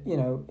was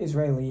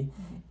Israeli,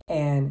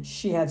 and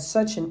she had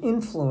such an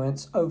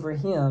influence over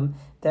him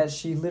that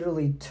she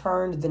literally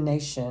turned the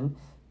nation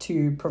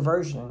to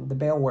perversion, the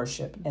Baal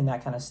worship, and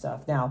that kind of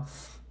stuff. Now,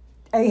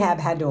 Ahab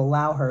had to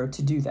allow her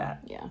to do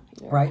that. Yeah.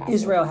 Right?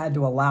 Israel had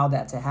to allow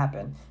that to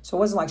happen. So it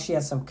wasn't like she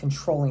had some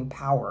controlling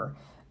power.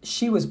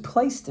 She was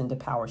placed into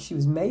power. She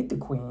was made the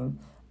queen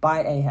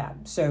by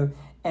Ahab. So,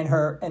 and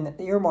the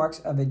earmarks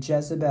of a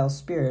Jezebel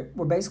spirit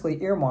were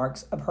basically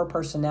earmarks of her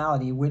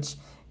personality, which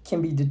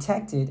can be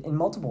detected in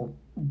multiple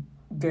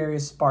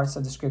various parts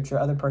of the Scripture,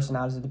 other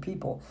personalities of the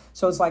people.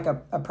 So it's like a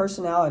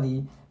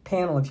personality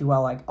panel, if you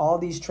will. Like all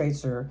these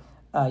traits are,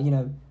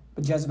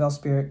 the Jezebel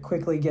spirit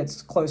quickly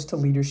gets close to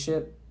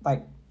leadership,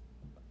 they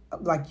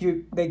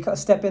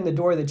step in the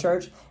door of the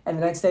church, and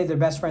the next day they're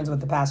best friends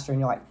with the pastor, and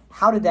you're like,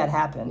 how did that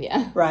happen?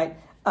 Yeah. Right?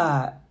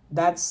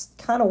 That's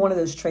kind of one of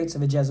those traits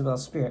of a Jezebel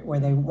spirit, where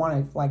they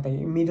want to, they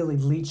immediately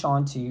leach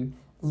onto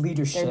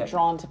leadership. They're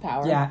drawn to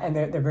power. Yeah, and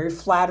they're very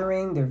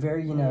flattering. They're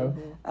very,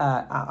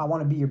 I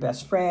want to be your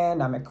best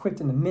friend. I'm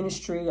equipped in the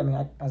ministry. I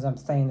mean, as I'm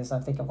saying this, I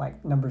think of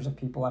numbers of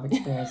people I've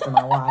experienced in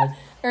my life.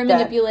 Very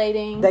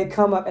manipulating. They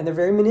come up and they're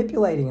very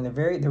manipulating, and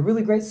they're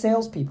really great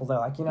salespeople. They're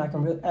like, I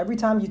can every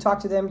time you talk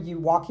to them, you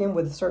walk in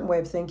with a certain way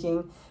of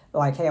thinking.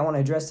 Like, hey, I want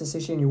to address this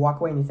issue, and you walk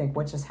away and you think,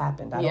 what just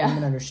happened? I don't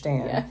even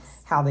understand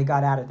how they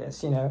got out of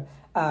this.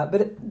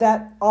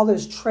 But all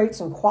those traits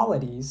and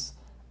qualities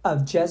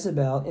of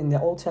Jezebel in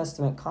the Old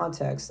Testament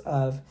context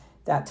of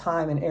that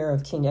time and era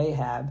of King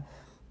Ahab,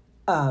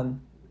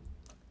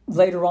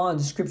 later on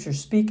the Scriptures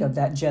speak of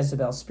that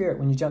Jezebel spirit.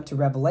 When you jump to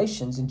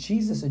Revelations, and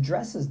Jesus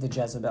addresses the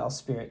Jezebel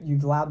spirit,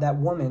 you've allowed that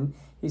woman,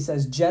 he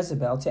says,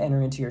 Jezebel, to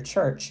enter into your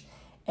church,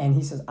 and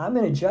he says, I'm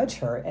going to judge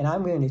her, and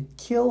I'm going to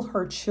kill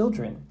her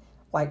children.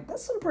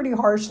 That's some pretty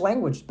harsh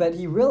language, but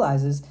he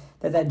realizes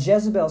that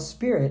Jezebel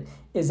spirit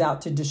is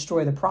out to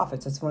destroy the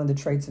prophets. That's one of the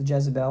traits of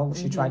Jezebel.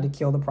 She tried to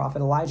kill the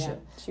prophet Elijah.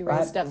 Yeah. She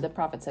raised up the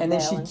prophets of Baal. And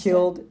then she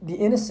killed the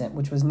innocent,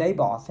 which was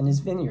Naboth and his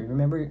vineyard.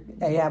 Remember,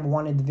 Ahab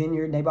wanted the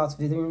vineyard, Naboth's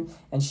vineyard,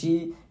 and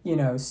she,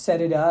 set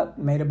it up,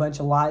 made a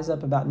bunch of lies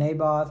up about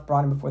Naboth,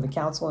 brought him before the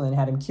council, and then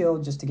had him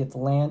killed just to get the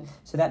land.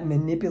 So that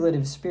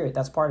manipulative spirit,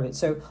 that's part of it.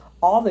 So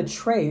all the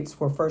traits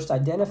were first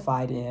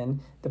identified in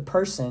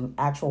the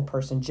actual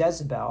person,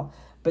 Jezebel.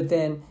 But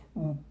then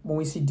when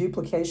we see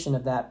duplication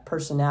of that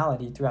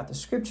personality throughout the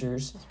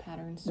scriptures,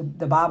 patterns.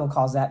 The Bible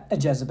calls that a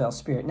Jezebel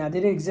spirit. Now,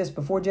 did it exist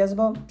before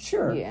Jezebel?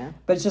 Sure. Yeah.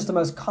 But it's just the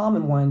most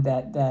common one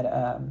that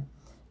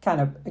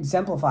kind of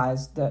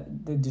exemplifies the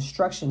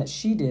destruction that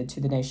she did to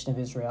the nation of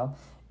Israel.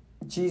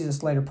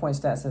 Jesus later points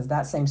to that, says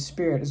that same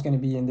spirit is going to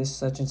be in this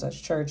such and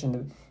such church.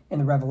 In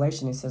the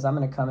Revelation, he says, I'm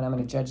going to come and I'm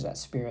going to judge that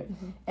spirit.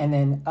 Mm-hmm. And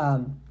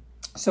then,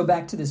 so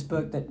back to this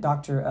book that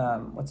Dr.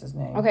 What's his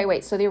name? Okay,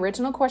 wait. So the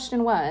original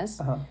question was,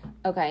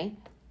 okay,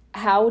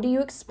 how do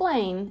you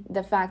explain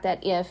the fact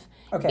that if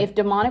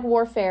demonic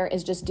warfare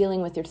is just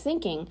dealing with your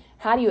thinking,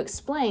 how do you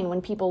explain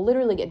when people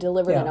literally get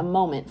delivered in a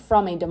moment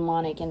from a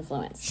demonic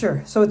influence?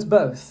 Sure. So it's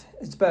both.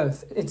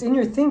 It's in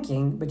your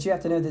thinking, but you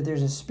have to know that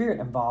there's a spirit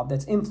involved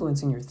that's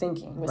influencing your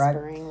thinking,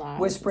 Whispering right? lies.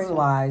 Whispering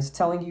lies,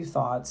 telling you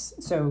thoughts.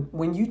 So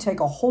when you take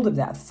a hold of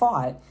that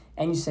thought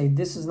and you say,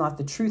 this is not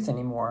the truth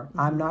anymore,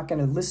 I'm not going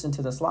to listen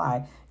to this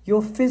lie,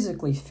 you'll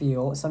physically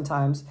feel,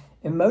 sometimes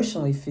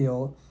emotionally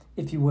feel,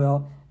 if you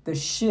will, the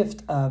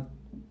shift of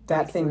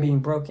that thing being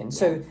broken. Yeah.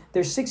 So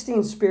there's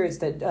 16 spirits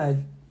that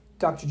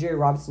Dr. Jerry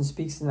Robinson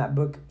speaks in that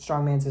book,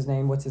 Strong Man's His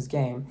Name, What's His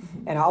Game?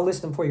 Mm-hmm. And I'll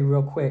list them for you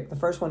real quick. The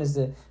first one is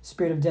the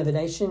spirit of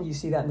divination. You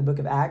see that in the book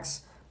of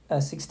Acts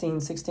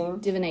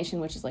 16:16. Divination,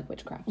 which is like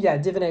witchcraft. Yeah,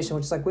 divination,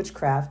 which is like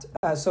witchcraft.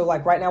 So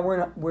like right now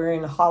we're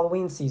in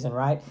Halloween season,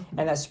 right? Mm-hmm.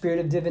 And that spirit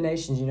of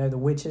divination, the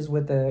witches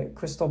with the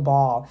crystal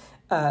ball.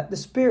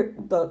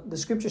 The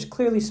scriptures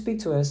clearly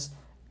speak to us,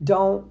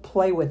 don't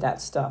play with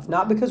that stuff.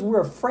 Not because we're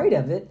afraid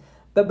of it,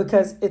 but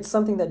because it's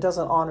something that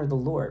doesn't honor the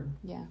Lord.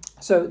 Yeah.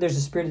 So there's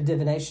a spirit of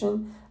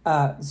divination.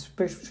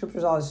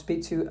 Scriptures always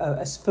speak to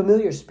a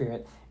familiar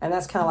spirit. And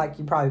that's kind of like,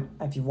 you probably,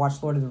 if you've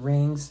watched Lord of the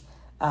Rings,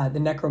 the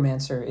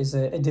necromancer is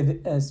a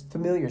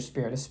familiar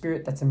spirit, a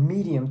spirit that's a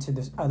medium to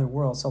this other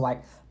world. So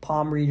like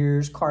palm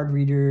readers, card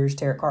readers,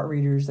 tarot card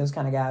readers, those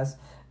kind of guys,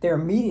 they're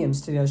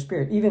mediums to the other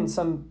spirit. Even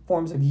some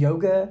forms of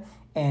yoga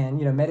and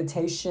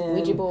meditation,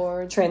 Ouija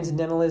boards,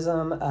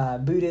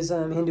 transcendentalism,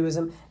 Buddhism,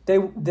 Hinduism.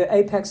 The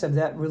apex of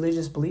that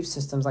religious belief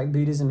systems like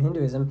Buddhism,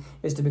 Hinduism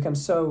is to become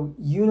so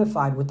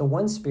unified with the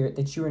one spirit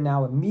that you are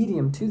now a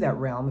medium to that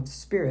realm of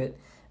spirit,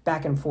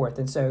 back and forth.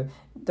 And so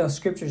those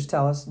scriptures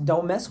tell us,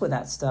 don't mess with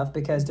that stuff,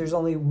 because there's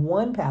only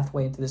one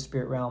pathway into the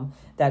spirit realm.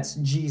 That's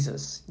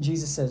Jesus.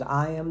 Jesus says,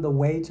 I am the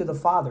way to the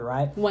Father,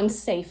 right? One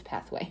safe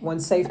pathway. One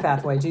safe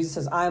pathway. Jesus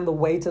says, I am the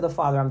way to the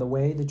Father. I'm the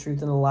way, the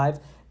truth, and the life.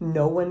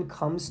 No one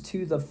comes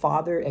to the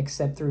Father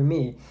except through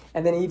me.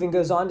 And then he even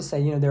goes on to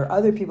say, there are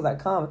other people that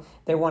come.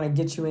 They want to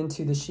get you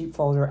into the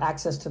sheepfold or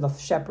access to the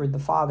shepherd, the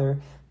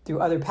Father, through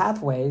other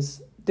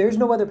pathways. There's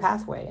no other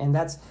pathway. And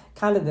that's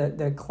kind of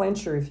the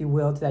clincher, if you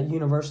will, to that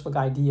universalistic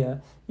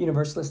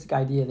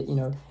idea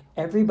that,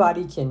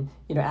 everybody can,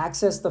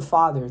 access the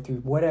Father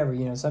through whatever.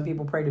 Some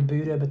people pray to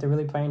Buddha, but they're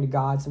really praying to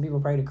God. Some people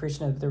pray to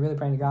Krishna, but they're really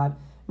praying to God.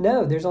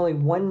 No, there's only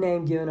one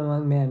name given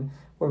among men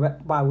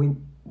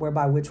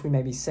whereby which we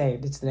may be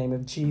saved. It's the name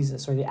of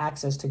Jesus, or the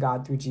access to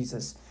God through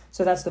Jesus.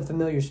 So that's the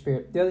familiar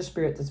spirit. The other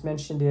spirit that's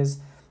mentioned is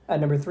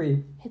number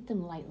 3. Hit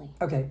them lightly.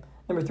 Okay.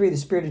 Number 3, the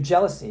spirit of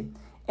jealousy.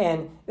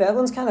 And that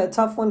one's kind of a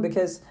tough one,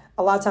 because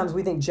a lot of times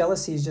we think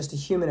jealousy is just a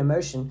human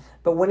emotion.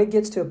 But when it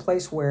gets to a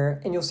place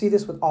where, and you'll see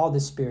this with all the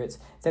spirits,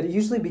 that it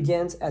usually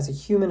begins as a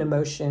human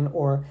emotion,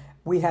 or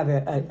we have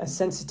a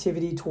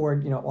sensitivity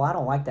toward, I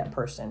don't like that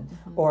person.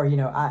 Mm-hmm. Or,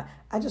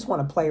 I just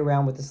want to play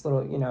around with this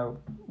little,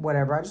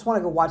 whatever. I just want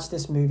to go watch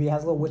this movie. It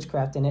has a little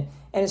witchcraft in it.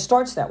 And it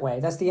starts that way.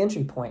 That's the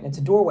entry point. It's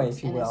a doorway,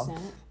 if you will.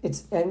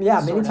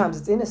 Many times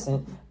it's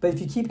innocent. But if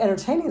you keep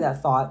entertaining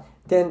that thought,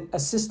 then a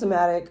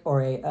systematic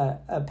or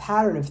a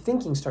pattern of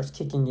thinking starts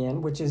kicking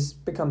in, which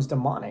becomes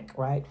demonic,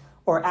 right?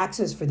 Or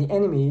access for the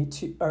enemy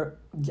or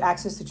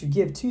access that you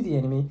give to the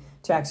enemy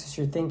to access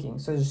your thinking.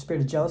 So there's a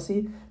spirit of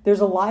jealousy. There's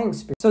a lying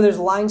spirit. So there's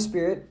a lying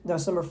spirit.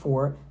 That's number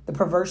 4. The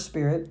perverse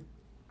spirit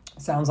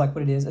sounds like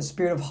what it is. A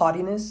spirit of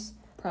haughtiness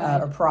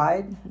or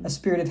pride. Mm-hmm. A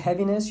spirit of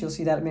heaviness. You'll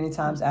see that many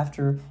times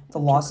after the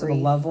loss of a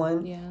loved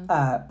one.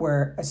 Yeah.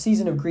 Where a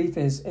season of grief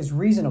is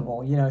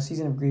reasonable. A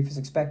season of grief is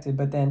expected,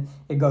 but then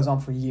it goes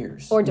on for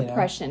years. Or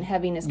depression.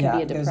 Heaviness can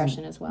be a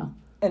depression as well.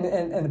 And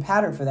the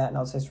pattern for that, and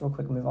I'll say this real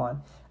quick and move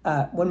on.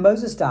 When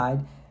Moses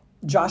died,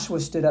 Joshua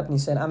stood up and he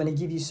said, I'm going to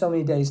give you so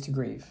many days to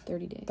grieve.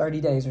 30 days.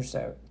 30 days or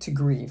so to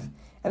grieve.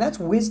 And that's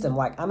wisdom.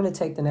 Like, I'm going to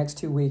take the next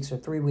 2 weeks or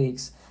 3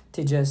 weeks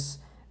to just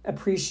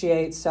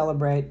appreciate,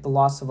 celebrate the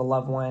loss of a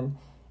loved one.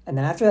 And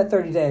then after that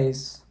 30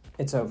 days,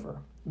 it's over.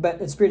 But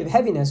the spirit of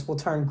heaviness will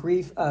turn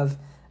grief of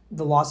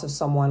the loss of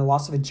someone, the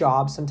loss of a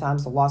job,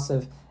 sometimes the loss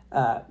of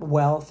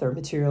wealth or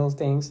material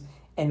things,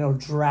 and it'll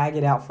drag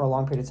it out for a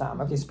long period of time.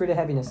 Okay, spirit of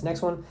heaviness.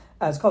 Next one,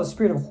 it's called the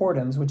spirit of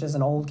whoredoms, which is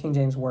an old King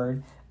James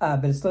word,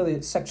 but it's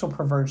literally sexual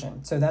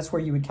perversion. So that's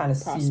where you would kind of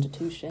see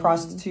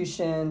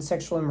prostitution,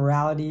 sexual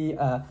immorality,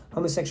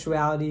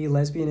 homosexuality,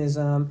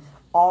 lesbianism.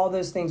 All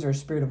those things are a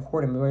spirit of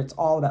whoredom, where it's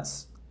all about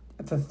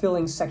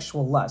fulfilling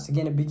sexual lust.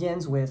 Again, it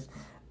begins with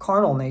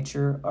carnal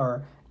nature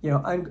or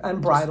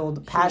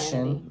unbridled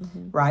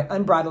passion, right?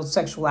 Unbridled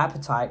sexual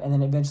appetite, and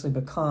then eventually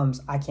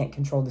becomes, I can't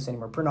control this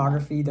anymore.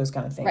 Pornography, those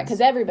kind of things. Right,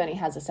 because everybody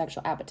has a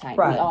sexual appetite.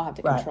 Right, we all have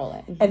to control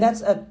it. And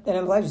and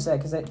I'm glad you said,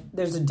 because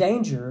there's a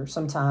danger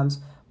sometimes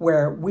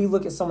where we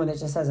look at someone that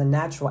just has a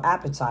natural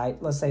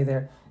appetite. Let's say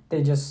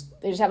they just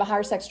have a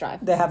higher sex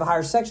drive. They have a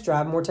higher sex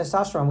drive, more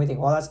testosterone. We think,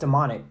 well, that's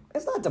demonic.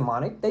 It's not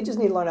demonic. They just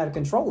need to learn how to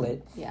control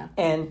it. Yeah.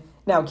 And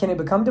now, can it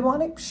become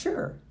demonic?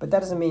 Sure. But that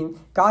doesn't mean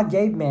God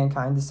gave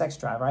mankind the sex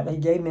drive, right? He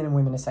gave men and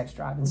women a sex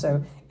drive. And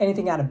so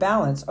anything out of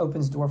balance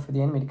opens the door for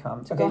the enemy to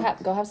come. So okay?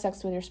 go have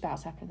sex with your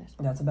spouse after this.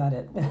 That's about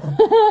it.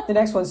 The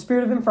next one,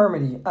 spirit of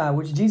infirmity,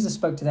 which Jesus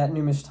spoke to that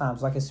numerous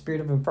times, like a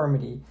spirit of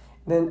infirmity.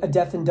 Then a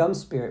deaf and dumb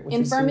spirit. Which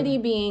infirmity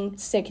being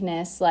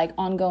sickness, like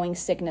ongoing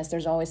sickness.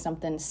 There's always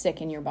something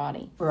sick in your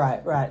body.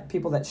 Right.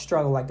 People that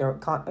struggle, like they're,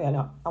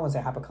 I won't say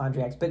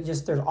hypochondriacs, but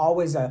just there's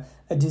always a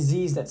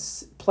disease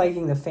that's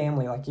plaguing the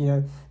family. Like,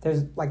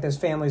 there's like those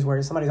families where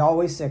somebody's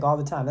always sick all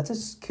the time. That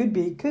just could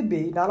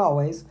be, not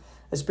always,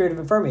 a spirit of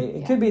infirmity.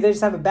 It could be they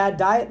just have a bad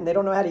diet and they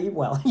don't know how to eat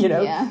well,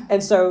 Yeah.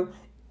 And so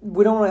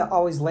we don't want to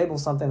always label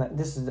something that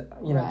this is,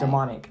 Right.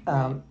 demonic.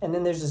 And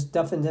then there's this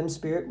deaf and dumb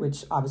spirit,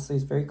 which obviously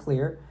is very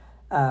clear.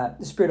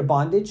 The spirit of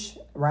bondage,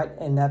 right?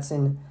 And that's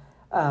in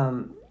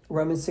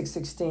Romans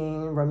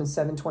 6:16, Romans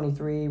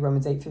 7:23,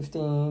 Romans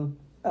 8:15,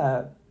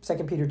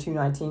 2 Peter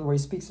 2:19, where he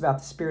speaks about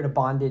the spirit of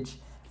bondage,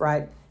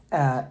 right?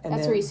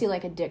 That's where you see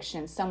like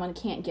addiction. Someone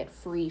can't get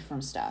free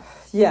from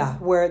stuff. Yeah,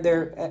 where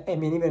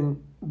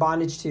even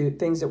bondage to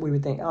things that we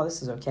would think, oh,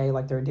 this is okay,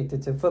 like they're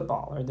addicted to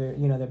football, or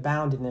they're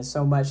bound in this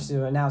so much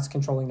to now it's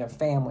controlling their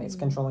family, it's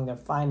controlling their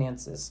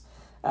finances.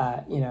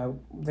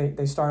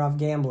 They start off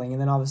gambling,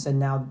 and then all of a sudden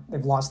now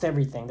they've lost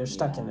everything. They're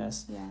stuck in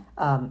this.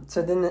 Yeah.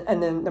 So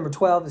then number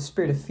 12, the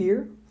spirit of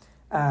fear.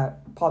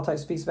 Paul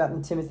speaks about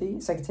in 2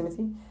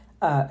 Timothy,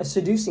 a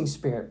seducing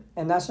spirit.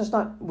 And that's just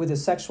not with a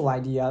sexual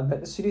idea,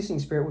 but a seducing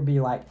spirit would be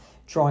like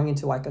drawing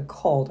into like a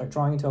cult, or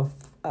drawing into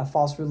a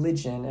false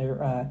religion,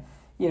 or,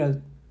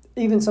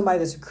 even somebody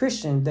that's a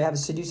Christian, they have a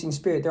seducing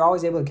spirit. They're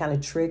always able to kind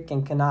of trick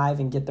and connive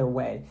and get their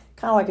way.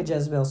 Kind of like a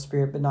Jezebel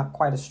spirit, but not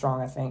quite as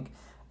strong, I think.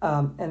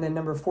 And then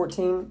number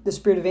 14, the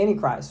spirit of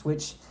Antichrist,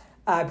 which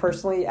I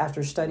personally,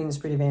 after studying the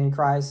spirit of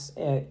Antichrist,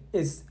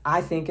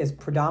 I think is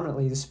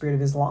predominantly the spirit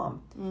of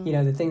Islam.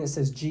 The thing that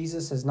says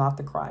Jesus is not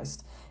the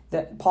Christ.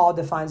 That Paul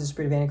defines the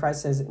spirit of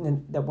Antichrist, says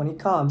that when he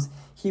comes,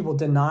 he will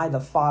deny the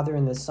Father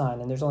and the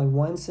Son. And there's only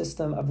one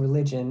system of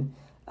religion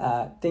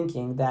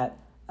thinking that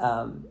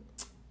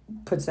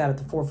puts that at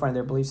the forefront of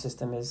their belief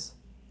system is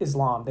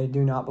Islam. They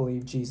do not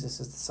believe Jesus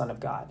is the Son of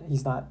God.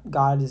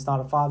 God is not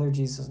a father,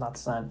 Jesus is not the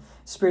Son.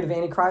 Spirit of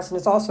Antichrist, and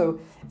it's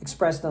also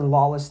expressed in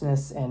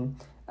lawlessness and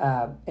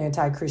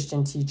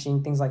anti-Christian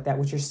teaching, things like that,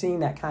 which you're seeing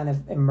that kind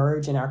of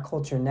emerge in our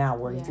culture now,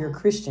 where if you're a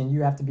Christian,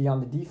 you have to be on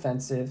the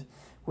defensive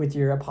with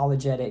your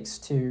apologetics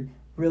to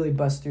really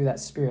bust through that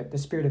spirit. The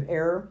spirit of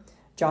error,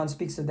 John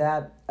speaks of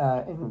that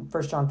in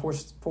 1 John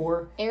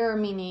 4. Error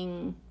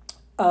meaning...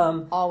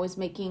 always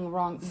making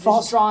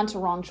drawn to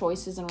wrong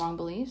choices and wrong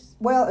beliefs?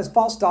 Well, it's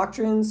false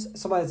doctrines,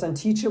 somebody that's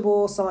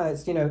unteachable, somebody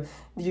that's,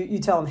 you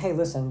tell them, hey,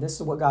 listen, this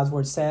is what God's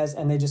word says,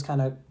 and they just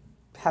kind of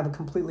have a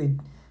completely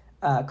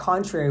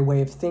contrary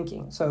way of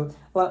thinking. So,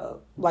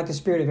 like a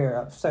spirit of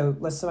error. So,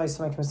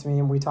 somebody comes to me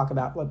and we talk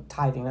about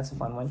tithing. That's a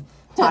fun one.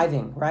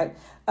 Tithing, right?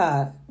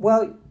 I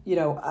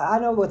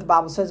know what the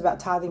Bible says about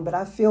tithing, but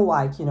I feel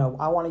like,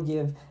 I want to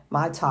give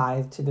my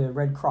tithe to the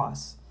Red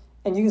Cross.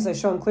 And you can say,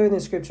 show them clearly in the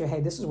scripture,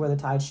 hey, this is where the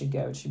tithe should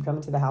go. It should come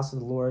into the house of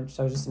the Lord.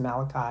 So just in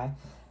Malachi.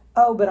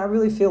 Oh, but I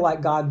really feel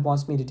like God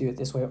wants me to do it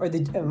this way.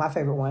 Or my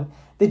favorite one,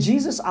 the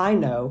Jesus I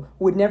know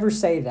would never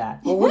say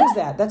that. Well, what is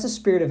that? That's a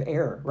spirit of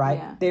error, right?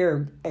 Yeah.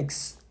 They're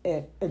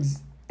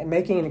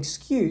making an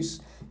excuse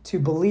to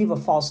believe a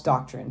false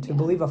doctrine, to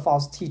believe a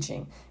false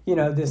teaching.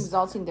 This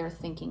exalting their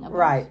thinking about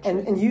right.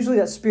 And usually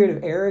that spirit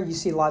of error, you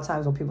see a lot of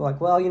times when people are like,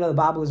 well, the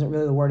Bible isn't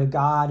really the word of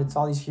God. It's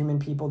all these human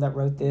people that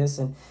wrote this,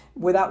 and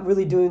without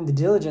really doing the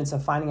diligence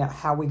of finding out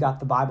how we got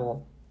the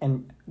Bible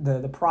and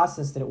the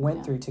process that it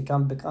went through to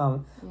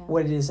become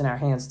what it is in our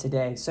hands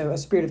today. So a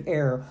spirit of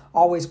error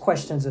always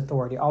questions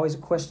authority, always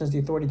questions the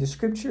authority of the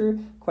scripture,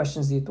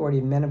 questions the authority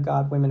of men of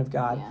God, women of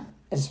God,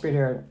 and spirit of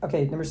error.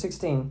 Okay, number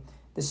 16,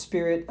 the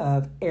spirit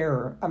of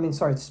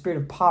the spirit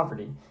of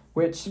poverty,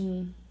 which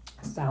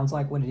sounds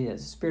like what it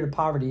is, spirit of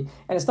poverty.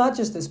 And it's not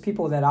just this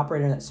people that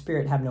operate in that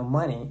spirit have no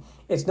money.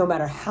 It's no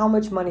matter how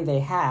much money they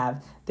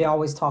have, they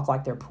always talk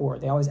like they're poor.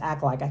 They always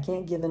act like, I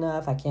can't give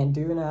enough, I can't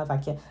do enough,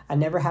 I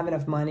never have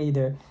enough money.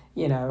 They're,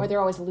 or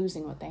they're always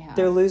losing what they have.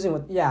 They're losing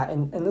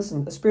and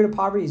listen, the spirit of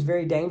poverty is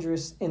very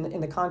dangerous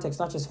in the context,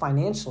 not just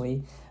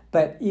financially,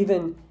 but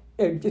even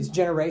it's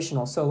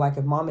generational. So like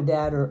if mom and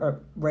dad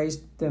or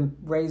raised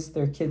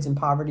their kids in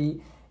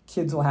poverty,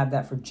 kids will have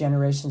that for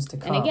generations to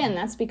come. And again,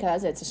 that's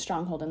because it's a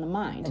stronghold in the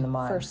mind.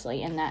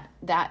 Firstly, and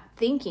that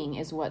thinking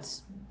is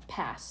what's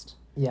passed.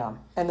 Yeah.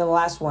 And the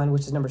last one,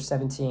 which is number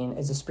 17,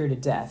 is the spirit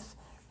of death,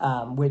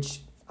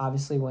 which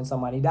obviously when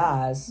somebody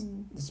dies,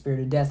 the spirit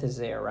of death is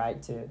there,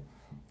 right?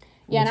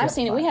 Yeah, and I've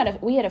seen it.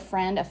 We had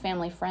a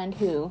family friend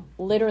who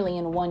literally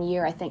in 1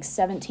 year, I think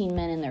 17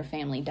 men in their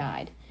family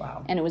died.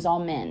 Wow. And it was all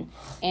men.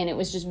 And it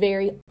was just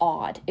very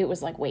odd. It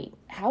was like, wait,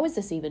 how is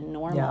this even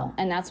normal? Yeah.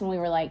 And that's when we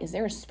were like, is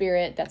there a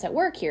spirit that's at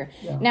work here?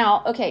 Yeah.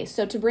 Now, okay,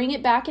 so to bring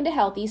it back into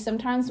healthy,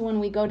 sometimes when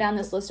we go down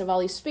this list of all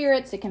these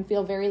spirits, it can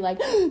feel very like,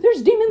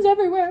 there's demons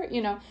everywhere,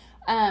 you know.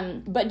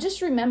 But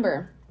just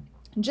remember,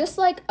 just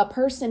like a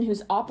person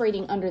who's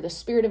operating under the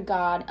Spirit of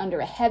God, under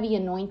a heavy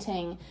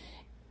anointing,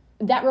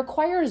 that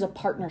requires a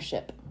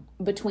partnership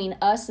between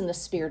us and the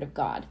Spirit of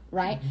God,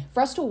 right? Mm-hmm.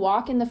 For us to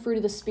walk in the fruit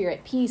of the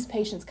Spirit, peace,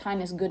 patience,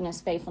 kindness,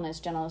 goodness, faithfulness,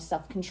 gentleness,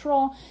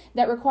 self-control,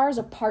 that requires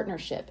a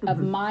partnership of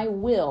my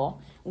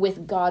will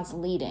with God's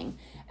leading.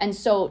 And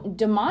so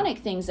demonic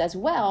things as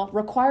well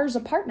requires a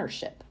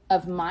partnership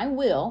of my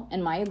will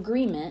and my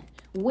agreement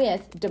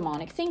with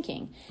demonic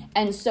thinking.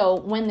 And so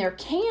while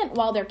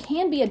there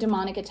can be a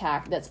demonic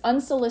attack that's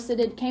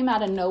unsolicited, came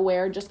out of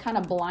nowhere, just kind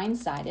of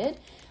blindsided,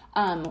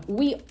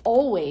 we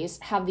always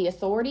have the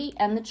authority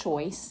and the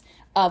choice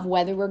of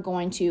whether we're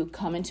going to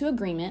come into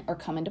agreement or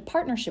come into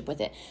partnership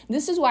with it.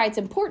 This is why it's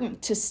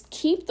important to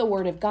keep the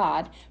Word of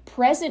God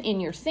present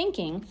in your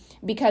thinking,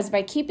 because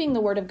by keeping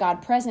the Word of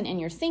God present in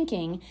your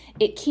thinking,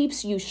 it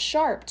keeps you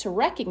sharp to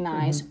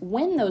recognize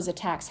when those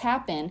attacks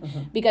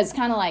happen, because it's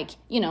kind of like,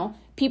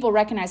 people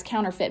recognize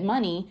counterfeit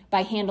money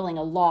by handling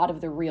a lot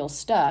of the real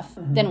stuff.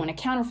 Then when a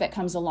counterfeit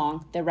comes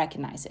along, they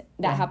recognize it.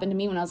 That happened to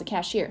me when I was a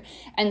cashier.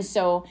 And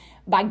so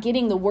by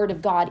getting the Word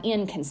of God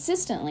in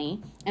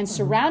consistently and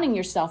surrounding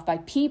yourself by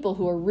people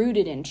who are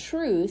rooted in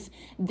truth,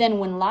 then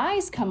when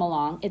lies come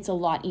along, it's a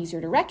lot easier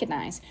to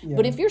recognize. Yeah.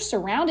 But if you're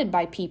surrounded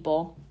by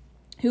people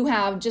who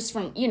have just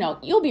from,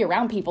 you'll be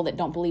around people that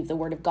don't believe the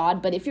Word of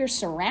God, but if you're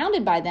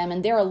surrounded by them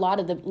and they're a lot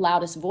of the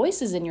loudest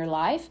voices in your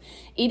life,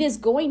 it is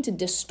going to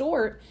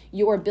distort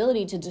your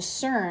ability to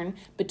discern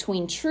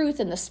between truth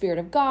and the Spirit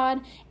of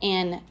God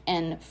and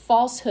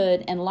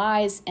falsehood and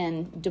lies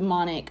and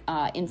demonic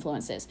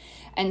influences.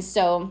 And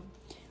so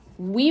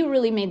we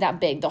really made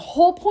that big. The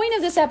whole point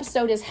of this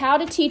episode is how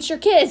to teach your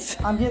kids.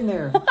 I'm getting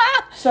there.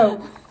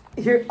 So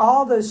here,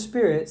 all those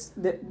spirits,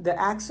 the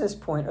access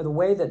point or the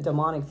way that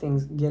demonic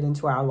things get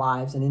into our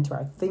lives and into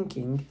our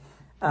thinking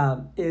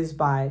is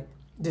by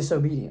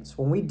disobedience.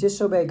 When we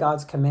disobey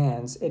God's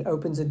commands, it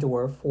opens a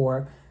door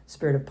for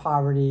spirit of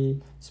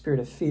poverty, spirit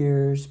of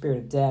fear, spirit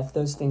of death,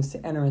 those things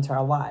to enter into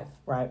our life,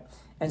 right?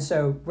 And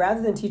so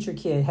rather than teach your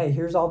kid, hey,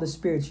 here's all the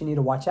spirits you need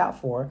to watch out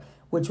for,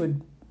 which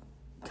would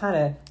kind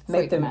of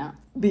make them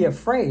be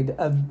afraid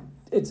of,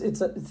 it's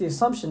the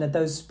assumption that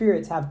those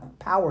spirits have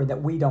power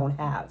that we don't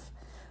have.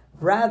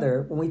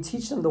 Rather, when we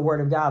teach them the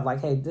Word of God,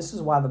 like, hey, this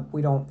is why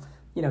we don't,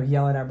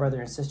 yell at our brothers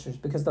and sisters,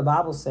 because the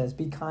Bible says,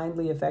 be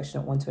kindly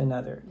affectionate one to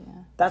another. Yeah.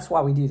 That's why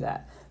we do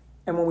that.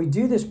 And when we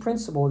do this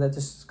principle that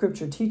the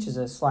Scripture teaches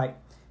us, like,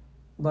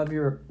 love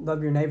your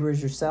neighbor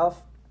as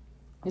yourself,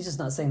 he's just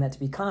not saying that to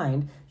be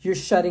kind. You're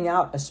shutting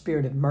out a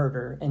spirit of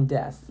murder and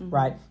death,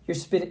 right?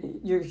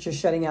 You're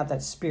shutting out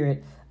that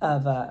spirit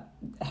of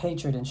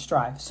hatred and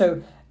strife.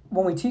 So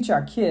when we teach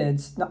our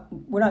kids,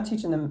 we're not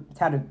teaching them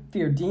how to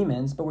fear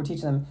demons, but we're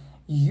teaching them,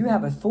 you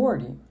have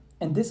authority,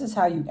 and this is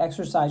how you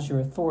exercise your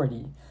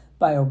authority,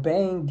 by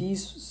obeying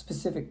these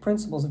specific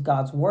principles of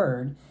God's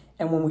Word.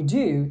 And when we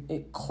do,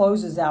 it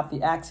closes out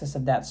the access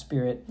of that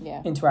spirit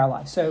into our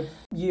life. So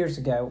years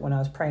ago, when I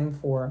was praying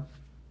for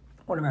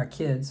one of our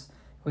kids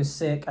who was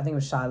sick, I think it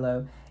was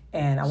Shiloh,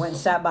 and I went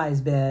and sat by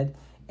his bed,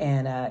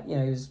 and he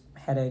was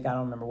headache, I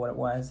don't remember what it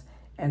was.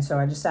 And so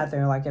I just sat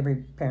there like every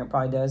parent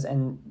probably does,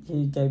 and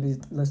he gave me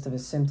a list of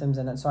his symptoms,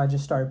 and so I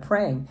just started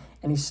praying.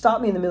 And he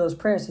stopped me in the middle of his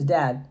prayer and said,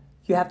 Dad,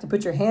 you have to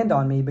put your hand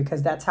on me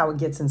because that's how it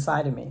gets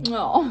inside of me.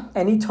 Oh.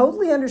 And he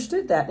totally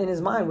understood that in his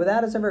mind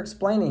without us ever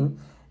explaining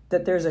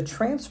that there's a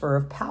transfer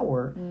of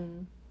power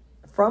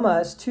from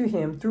us to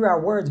him through our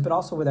words, but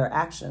also with our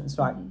actions,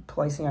 like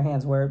placing our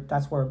hands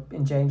that's where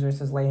in James where it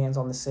says lay hands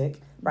on the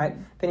sick, right?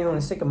 If anyone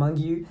is sick among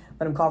you,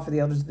 let him call for the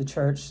elders of the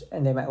church,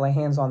 and they might lay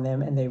hands on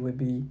them, and they would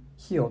be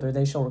healed, or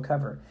they shall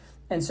recover.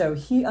 And so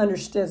he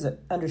understood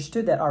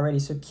that already.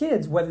 So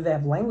kids, whether they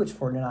have language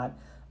for it or not,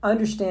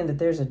 understand that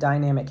there's a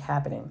dynamic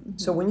happening.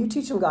 So when you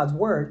teach them God's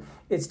Word,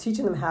 it's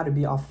teaching them how to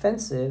be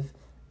offensive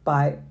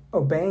by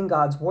obeying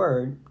God's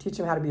Word. Teach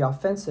them how to be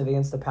offensive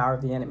against the power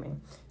of the enemy.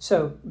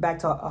 So back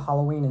to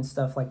Halloween and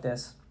stuff like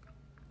this.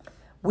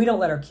 We don't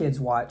let our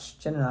kids watch,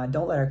 Jen and I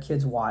don't let our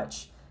kids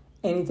watch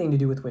anything to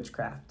do with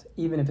witchcraft,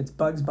 even if it's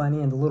Bugs Bunny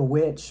and the Little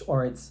Witch,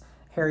 or it's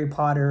Harry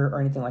Potter or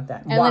anything like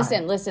that. And why?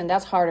 listen,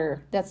 that's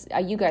harder. That's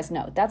you guys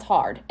know that's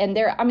hard. And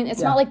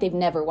it's not like they've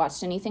never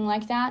watched anything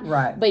like that.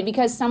 Right. But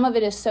because some of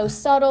it is so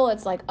subtle,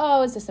 it's like,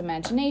 oh, is this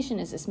imagination?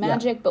 Is this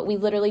magic? Yeah. But we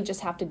literally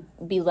just have to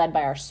be led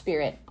by our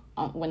spirit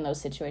when those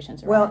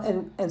situations arise.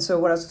 Well, and so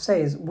what I was going to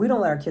say is we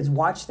don't let our kids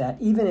watch that,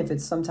 even if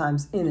it's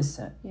sometimes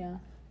innocent. Yeah.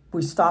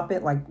 We stop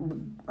it. Like we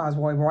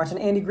were watching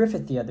Andy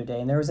Griffith the other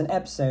day, and there was an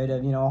episode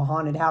of a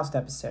haunted house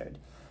episode,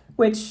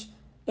 which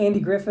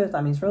Andy Griffith,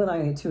 it's really not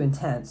going to get too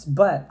intense,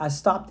 but I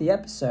stopped the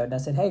episode and I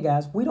said, hey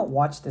guys, we don't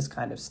watch this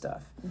kind of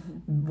stuff.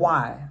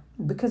 Why?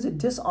 Because it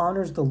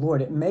dishonors the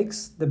Lord. It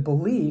makes the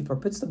belief, or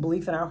puts the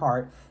belief in our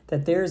heart,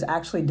 that there is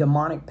actually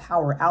demonic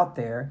power out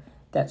there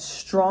that's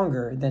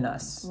stronger than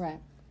us. Right.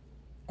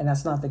 And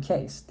that's not the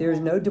case. There is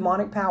no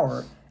demonic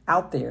power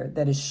out there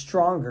that is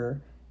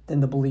stronger than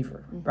the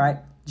believer, right?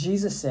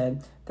 Jesus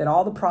said that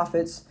all the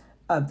prophets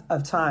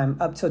of time,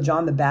 up till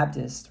John the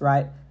Baptist,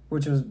 right,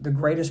 which was the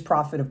greatest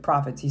prophet of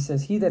prophets, he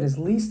says, he that is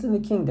least in the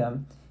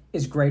kingdom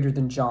is greater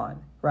than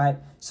John, right?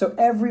 So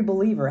every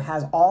believer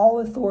has all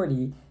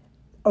authority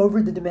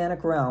over the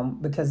demonic realm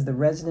because of the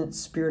resident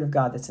Spirit of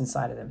God that's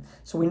inside of them.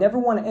 So we never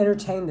want to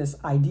entertain this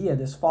idea,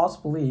 this false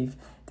belief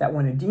that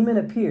when a demon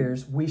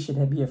appears, we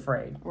should be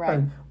afraid. Right.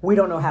 Or we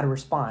don't know how to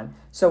respond.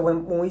 So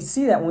when we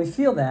see that, when we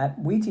feel that,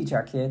 we teach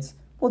our kids,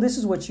 well, this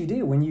is what you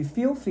do. When you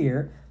feel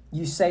fear,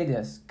 you say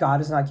this: God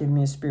has not given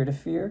me a spirit of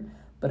fear,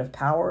 but of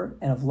power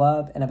and of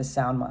love and of a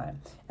sound mind.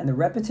 And the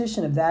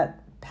repetition of that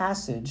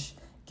passage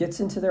gets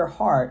into their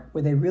heart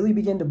where they really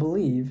begin to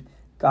believe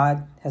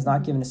God has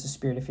not given us a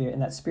spirit of fear.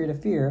 And that spirit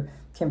of fear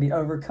can be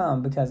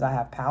overcome because I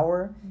have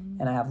power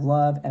and I have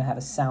love and I have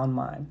a sound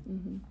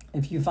mind.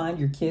 If you find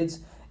your kids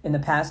in the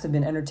past have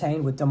been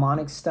entertained with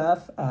demonic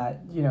stuff,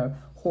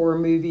 horror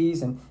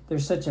movies, and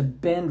there's such a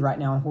bend right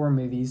now in horror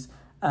movies,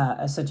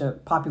 such a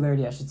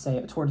popularity, I should say,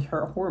 toward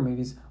horror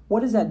movies.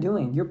 What is that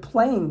doing? You're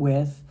playing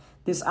with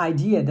this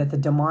idea that the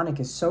demonic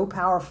is so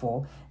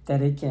powerful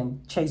that it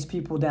can chase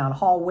people down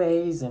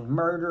hallways and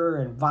murder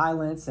and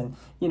violence and,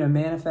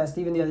 manifest.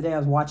 Even the other day I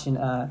was watching,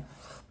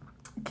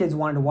 kids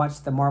wanted to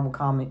watch the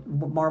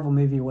Marvel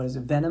movie, what is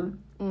it,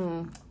 Venom?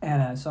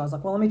 And so I was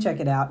like, well, let me check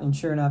it out. And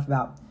sure enough,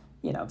 about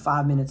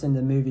 5 minutes into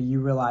the movie, you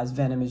realize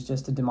Venom is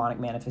just a demonic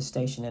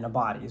manifestation in a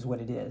body is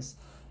what it is.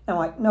 And I'm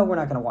like, no, we're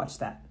not going to watch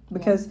that.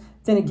 Because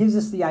then it gives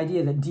us the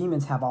idea that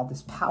demons have all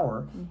this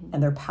power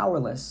and they're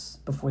powerless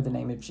before the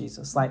name of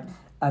Jesus. Like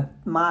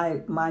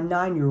my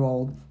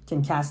 9-year-old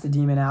can cast a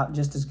demon out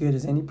just as good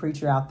as any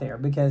preacher out there,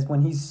 because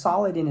when he's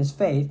solid in his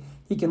faith,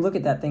 he can look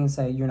at that thing and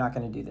say, you're not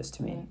going to do this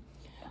to me.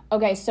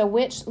 Okay, so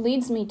which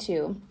leads me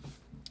to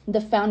the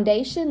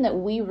foundation that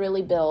we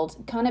really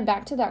build, kind of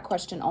back to that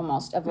question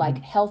almost of like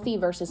healthy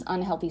versus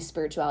unhealthy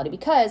spirituality.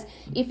 Because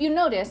if you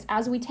notice,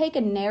 as we take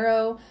a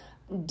narrow,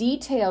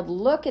 detailed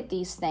look at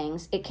these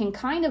things, it can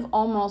kind of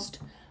almost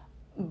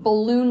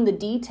balloon the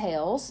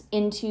details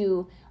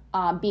into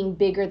being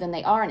bigger than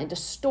they are, and it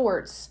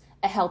distorts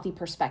a healthy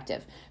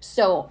perspective.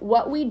 So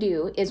what we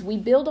do is we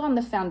build on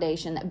the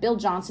foundation that Bill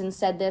Johnson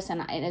said this,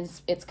 and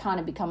it's kind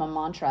of become a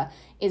mantra,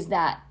 is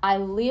that I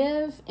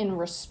live in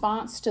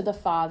response to the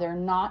Father,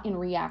 not in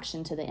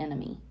reaction to the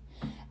enemy.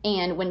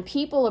 And when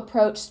people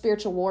approach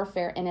spiritual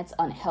warfare and it's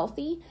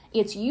unhealthy,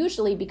 it's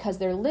usually because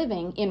they're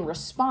living in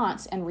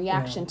response and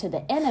reaction to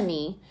the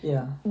enemy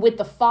with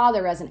the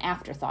Father as an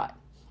afterthought.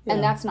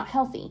 And that's not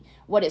healthy.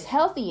 What is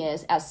healthy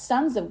is, as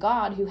sons of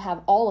God who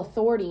have all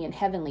authority in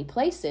heavenly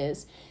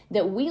places,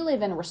 that we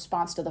live in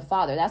response to the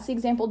Father. That's the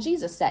example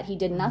Jesus set. He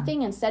did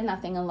nothing and said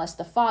nothing unless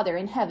the Father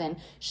in heaven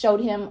showed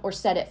him or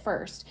said it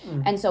first.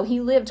 And so he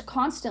lived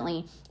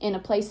constantly in a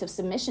place of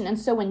submission. And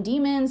so when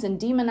demons and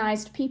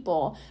demonized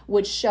people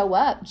would show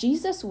up,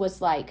 Jesus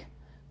was like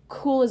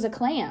cool as a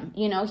clam.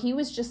 He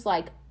was just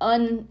like,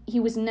 he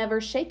was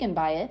never shaken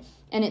by it.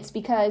 And it's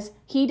because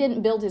he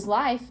didn't build his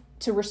life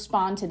to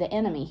respond to the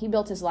enemy. He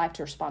built his life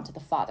to respond to the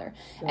Father.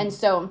 Sure. And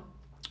so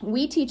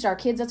we teach our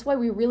kids, that's why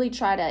we really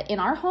try to, in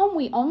our home,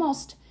 we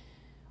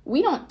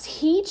don't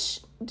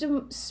teach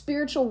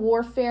spiritual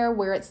warfare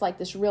where it's like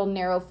this real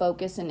narrow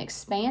focus and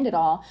expand it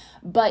all.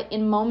 But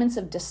in moments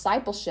of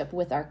discipleship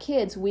with our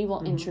kids, we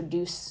will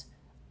introduce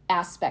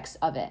aspects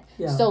of it.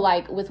 So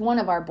like with one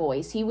of our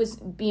boys, he was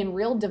being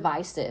real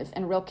divisive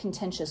and real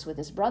contentious with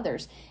his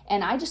brothers,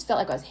 and I just felt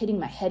like I was hitting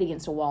my head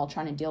against a wall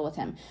trying to deal with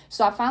him.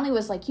 So I finally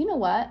was like, you know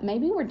what,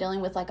 maybe we're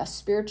dealing with like a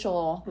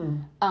spiritual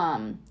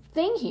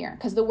thing here,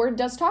 because the word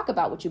does talk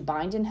about what you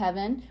bind in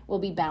heaven will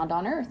be bound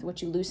on earth,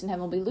 what you loose in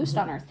heaven will be loosed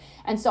on earth.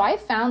 And so I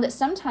found that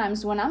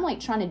sometimes when I'm like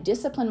trying to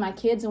discipline my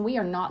kids and we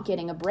are not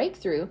getting a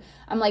breakthrough,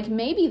 I'm like,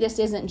 maybe this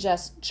isn't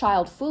just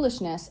child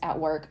foolishness at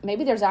work.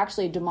 Maybe there's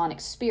actually a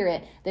demonic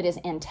spirit that is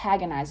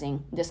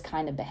antagonizing this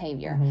kind of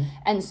behavior.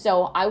 And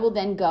so I will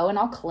then go and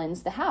I'll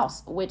cleanse the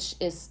house, which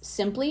is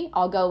simply,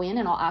 I'll go in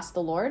and I'll ask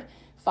the Lord,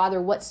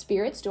 Father, what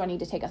spirits do I need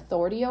to take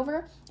authority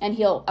over? And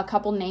a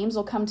couple names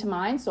will come to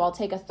mind. So I'll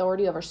take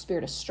authority over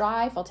spirit of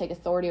strife. I'll take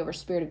authority over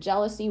spirit of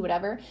jealousy,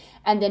 whatever.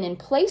 And then in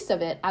place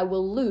of it, I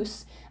will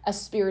loose a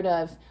spirit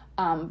of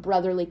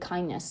brotherly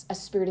kindness, a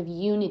spirit of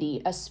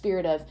unity, a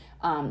spirit of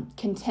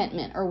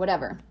contentment or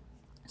whatever.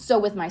 So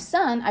with my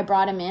son, I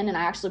brought him in and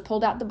I actually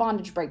pulled out the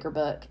Bondage Breaker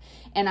book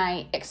and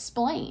I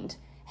explained,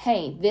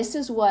 hey, this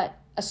is what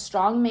a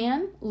strong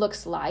man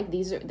looks like.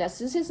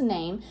 This is his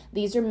name.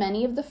 These are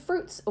many of the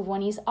fruits of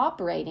when he's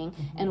operating,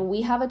 and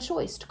we have a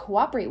choice to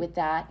cooperate with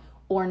that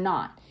or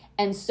not.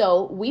 And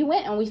so we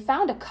went and we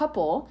found a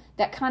couple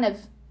that kind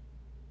of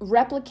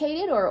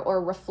replicated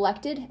or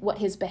reflected what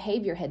his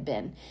behavior had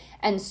been.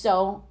 And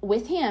so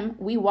with him,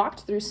 we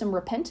walked through some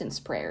repentance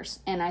prayers.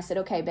 And I said,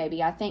 okay,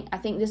 baby, I think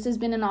this has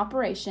been an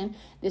operation.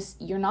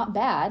 You're not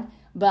bad,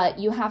 but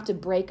you have to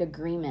break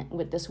agreement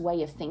with this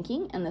way of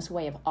thinking and this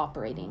way of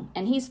operating.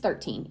 And he's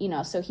 13,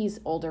 so he's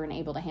older and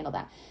able to handle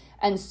that.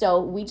 And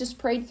so we just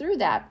prayed through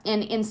that.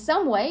 And in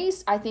some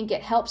ways, I think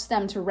it helps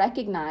them to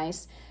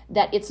recognize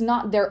that it's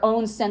not their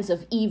own sense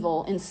of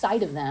evil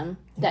inside of them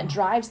that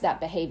drives that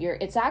behavior.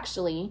 It's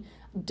actually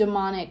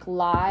demonic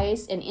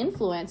lies and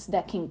influence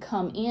that can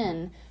come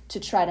in to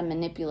try to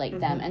manipulate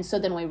them. And so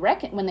then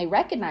when they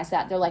recognize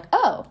that, they're like,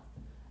 oh,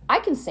 I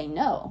can say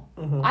no.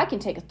 I can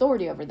take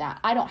authority over that.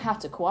 I don't have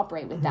to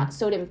cooperate with that.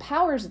 So it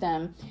empowers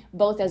them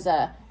both as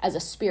a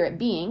spirit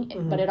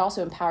being, but it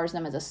also empowers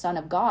them as a son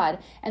of God.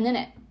 And then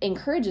it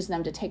encourages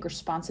them to take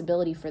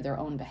responsibility for their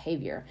own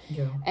behavior.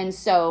 Yeah. And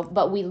so,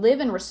 but we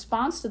live in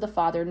response to the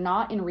Father,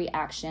 not in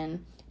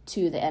reaction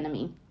to the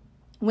enemy.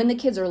 When the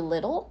kids are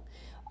little,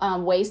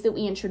 ways that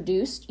we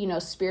introduced,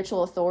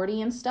 spiritual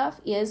authority and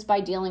stuff is by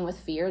dealing with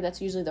fear.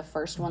 That's usually the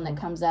first one that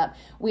comes up.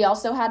 We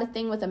also had a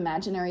thing with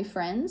imaginary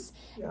friends,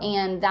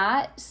 and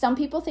that some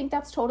people think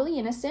that's totally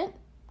innocent.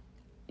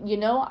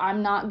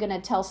 I'm not going to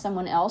tell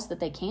someone else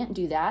that they can't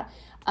do that,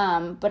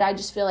 but I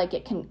just feel like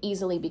it can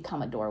easily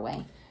become a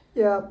doorway.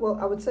 Yeah, well,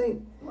 I would say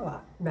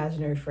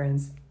imaginary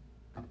friends,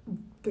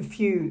 the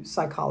few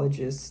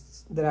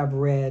psychologists that I've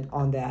read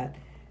on that,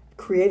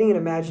 creating an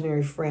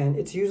imaginary friend,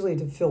 it's usually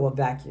to fill a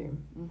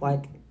vacuum.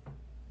 Like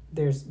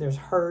there's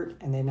hurt,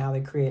 and then now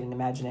they create an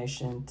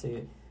imagination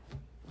to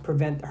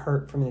prevent the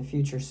hurt from the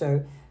future.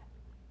 So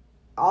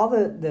all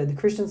the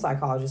Christian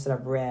psychologists that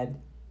I've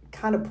read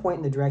kind of point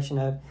in the direction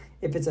of,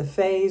 if it's a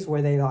phase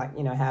where they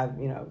have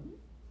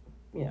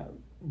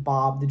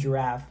Bob the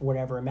giraffe,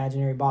 whatever,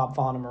 imaginary Bob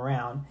following them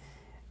around.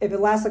 If it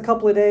lasts a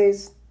couple of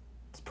days,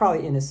 it's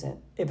probably innocent.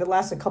 If it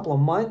lasts a couple of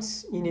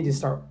months, you need to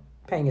start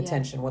paying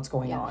attention what's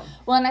going on.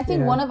 Well, and I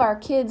think one of our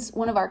kids'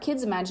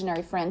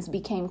 imaginary friends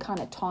became kind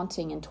of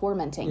taunting and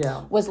tormenting.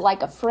 Was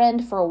like a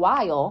friend for a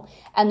while,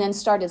 and then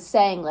started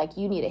saying like,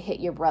 you need to hit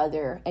your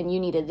brother, and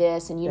you needed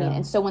this, and you need.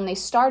 And so when they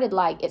started,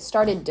 it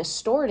started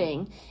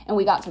distorting, and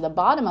we got to the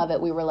bottom of it,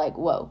 we were like,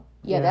 whoa,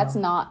 that's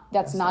not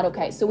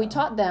okay. So we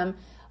taught them,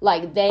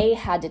 like, they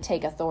had to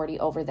take authority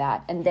over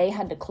that, and they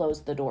had to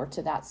close the door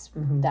to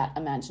that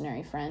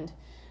imaginary friend.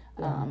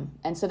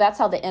 And so that's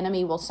how the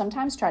enemy will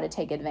sometimes try to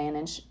take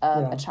advantage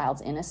of a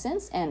child's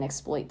innocence and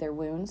exploit their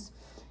wounds.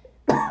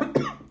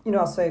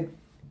 I'll say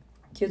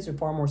kids are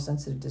far more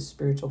sensitive to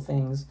spiritual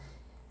things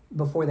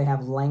before they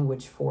have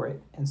language for it.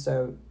 And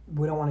so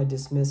we don't want to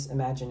dismiss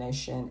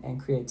imagination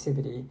and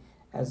creativity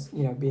as,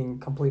 being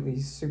completely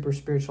super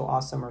spiritual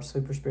awesome or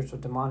super spiritual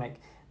demonic.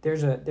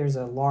 There's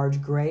a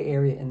large gray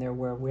area in there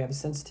where we have a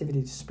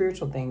sensitivity to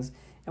spiritual things,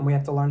 and we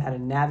have to learn how to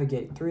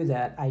navigate through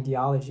that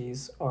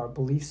ideologies or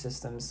belief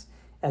systems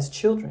as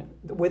children,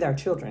 with our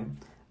children.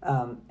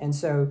 And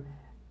so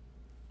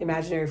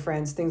imaginary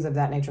friends, things of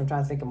that nature, I'm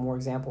trying to think of more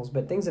examples,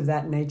 but things of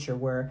that nature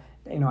where,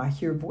 I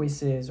hear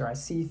voices or I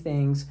see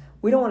things,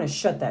 we don't want to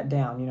shut that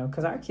down,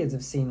 because our kids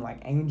have seen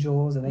like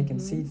angels, and they can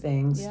see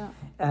things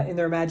in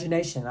their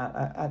imagination.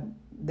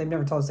 They've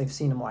never told us they've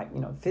seen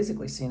them,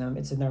 physically seen them.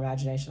 It's in their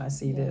imagination. I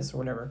see this or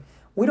whatever.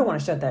 We don't want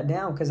to shut that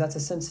down, because that's a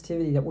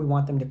sensitivity that we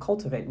want them to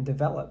cultivate and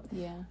develop.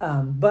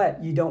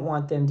 But you don't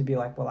want them to be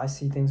like, well, I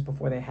see things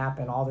before they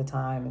happen all the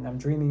time, and I'm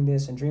dreaming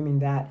this and dreaming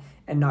that,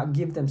 and not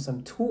give them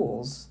some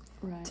tools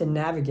to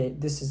navigate.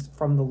 This is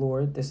from the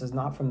Lord. This is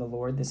not from the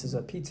Lord. This is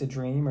a pizza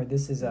dream, or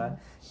this is I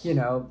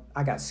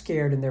got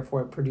scared, and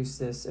therefore it produced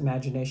this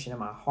imagination in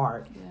my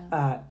heart.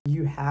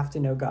 You have to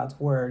know God's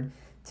word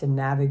to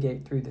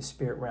navigate through the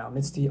spirit realm.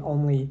 It's the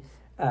only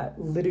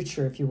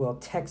literature, if you will,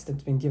 text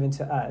that's been given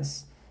to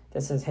us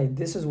that says, hey,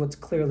 this is what's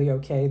clearly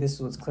okay, this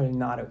is what's clearly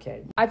not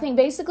okay. I think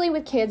basically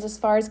with kids, as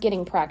far as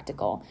getting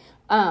practical,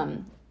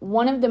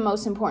 one of the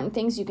most important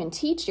things you can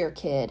teach your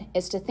kid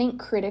is to think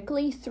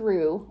critically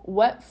through,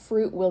 what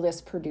fruit will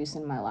this produce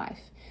in my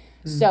life?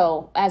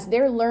 So as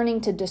they're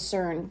learning to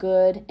discern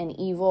good and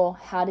evil,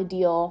 how to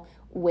deal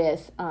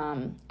with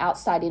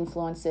outside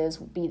influences,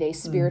 be they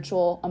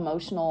spiritual,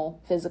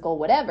 emotional, physical,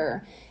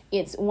 whatever,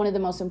 it's one of the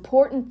most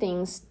important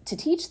things to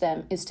teach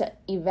them is to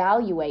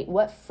evaluate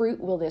what fruit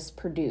will this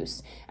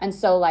produce. And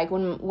so like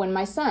when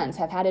my sons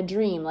have had a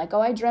dream, like,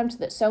 oh, I dreamt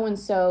that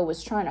so-and-so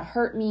was trying to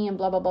hurt me and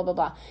blah, blah, blah, blah,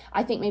 blah.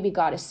 I think maybe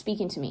God is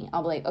speaking to me.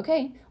 I'll be like,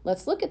 okay,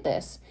 let's look at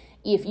this.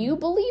 If you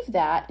believe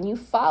that and you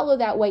follow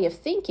that way of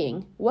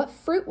thinking, what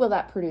fruit will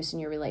that produce in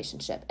your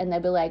relationship? And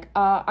they'll be like,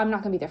 I'm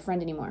not going to be their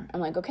friend anymore.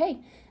 I'm like, okay,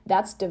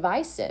 that's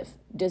divisive.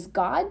 Does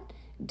God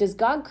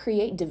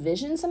create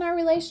divisions in our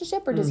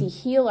relationship, or does he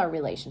heal our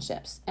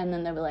relationships? And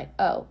then they'll be like,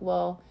 oh,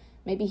 well,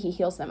 maybe he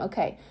heals them.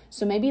 Okay,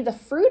 so maybe the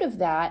fruit of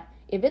that,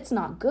 if it's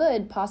not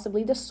good,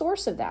 possibly the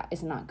source of that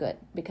is not good,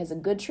 because a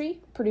good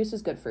tree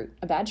produces good fruit.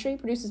 A bad tree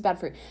produces bad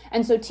fruit.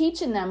 And so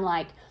teaching them,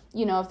 like,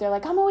 if they're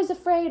like, I'm always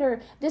afraid,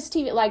 or this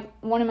TV, like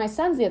one of my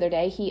sons the other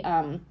day, he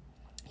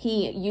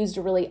he used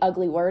a really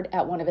ugly word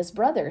at one of his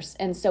brothers.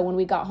 And so when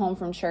we got home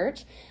from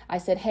church, I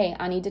said, hey,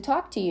 I need to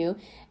talk to you,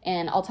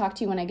 and I'll talk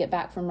to you when I get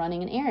back from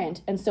running an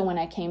errand. And so when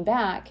I came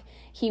back,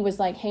 he was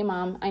like, hey,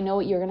 Mom, I know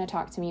what you're going to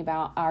talk to me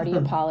about. I already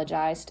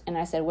apologized. And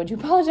I said, what'd you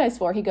apologize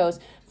for? He goes,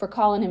 for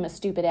calling him a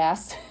stupid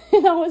ass.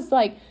 And I was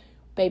like,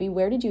 baby,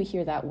 where did you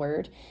hear that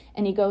word?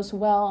 And he goes,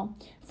 well,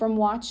 from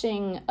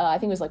watching, I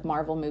think it was like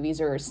Marvel movies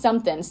or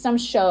something, some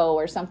show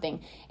or something.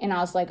 And I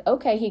was like,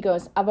 okay. He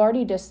goes, I've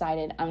already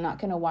decided I'm not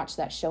going to watch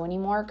that show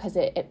anymore because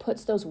it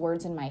puts those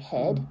words in my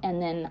head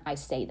and then I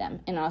say them.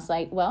 And I was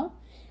like, well,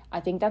 I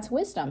think that's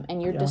wisdom,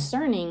 and you're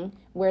discerning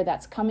where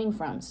that's coming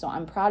from. So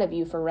I'm proud of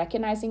you for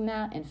recognizing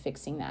that and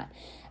fixing that.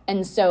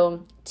 And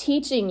so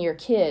teaching your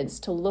kids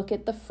to look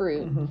at the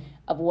fruit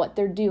of what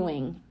they're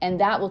doing,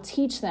 and that will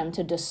teach them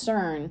to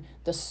discern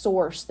the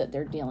source that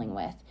they're dealing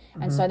with.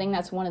 And so I think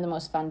that's one of the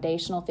most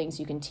foundational things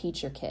you can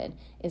teach your kid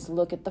is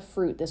look at the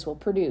fruit this will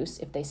produce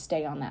if they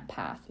stay on that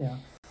path. Yeah.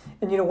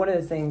 And, one of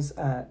the things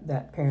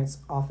that parents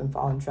often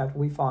fall in trap,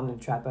 we fall into the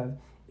trap of,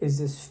 is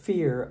this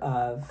fear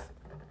of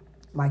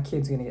my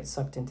kid's going to get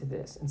sucked into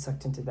this and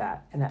sucked into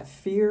that. And that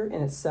fear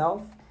in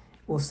itself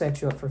will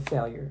set you up for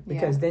failure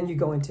because then you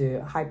go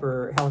into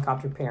hyper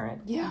helicopter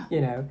parent,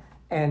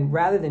 and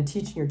rather than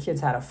teaching your kids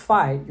how to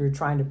fight, you're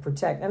trying to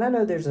protect. And I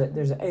know there's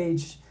an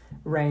age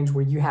range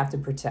where you have to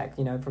protect,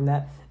 from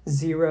that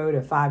 0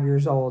 to 5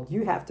 years old,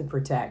 you have to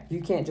protect. You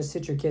can't just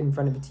sit your kid in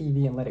front of a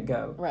TV and let it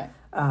go. Right.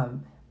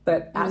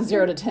 But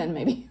 0 to 10,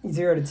 maybe.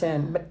 0 to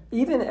 10. But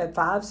even at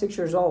 5, 6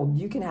 years old,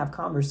 you can have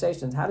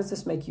conversations. How does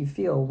this make you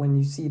feel when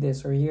you see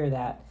this or hear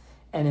that?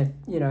 And if,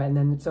 and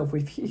then, so if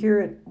we hear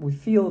it, we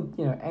feel,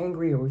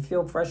 angry, or we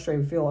feel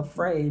frustrated, we feel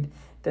afraid,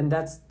 then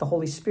that's the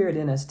Holy Spirit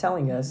in us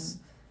telling us,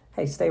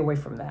 hey, stay away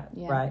from that,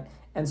 right?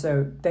 And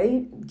so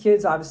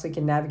kids obviously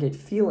can navigate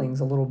feelings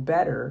a little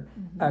better,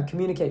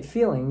 communicate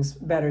feelings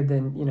better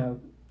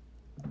than,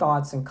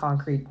 thoughts and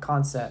concrete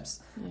concepts.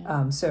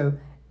 So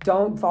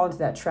don't fall into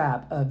that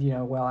trap of,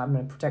 well, I'm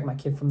going to protect my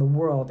kid from the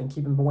world and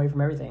keep him away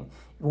from everything.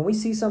 When we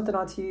see something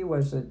on TV,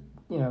 whether it's a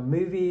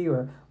movie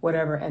or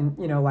whatever, and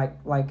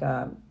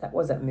that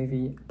was that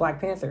movie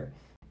Black Panther.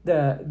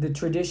 The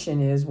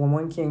tradition is when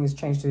one king is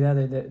changed to the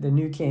other, the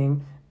new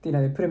king,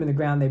 they put him in the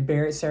ground,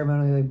 they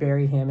ceremonially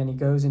bury him, and he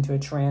goes into a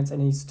trance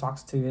and he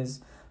talks to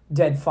his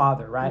dead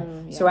father, right?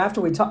 So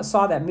after we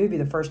saw that movie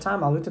the first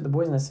time, I looked at the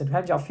boys and I said, how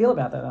did y'all feel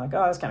about that? And they're like,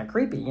 oh, that's kind of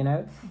creepy,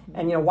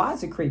 And, why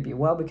is it creepy?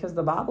 Well, because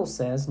the Bible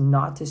says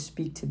not to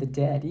speak to the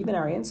dead, even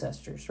our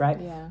ancestors,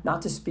 right? Yeah.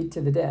 Not to speak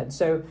to the dead.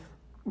 So,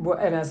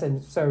 and I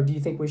said, so do you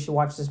think we should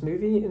watch this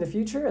movie in the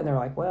future? And they're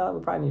like, well,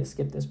 we probably need to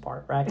skip this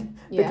part, right?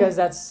 Because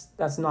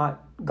that's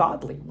not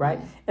godly, right?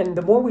 And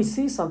the more we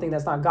see something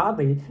that's not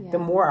godly, the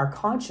more our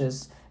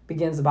conscience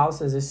begins, the Bible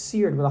says, is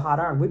seared with a hot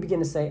iron. We begin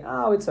to say,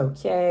 oh, it's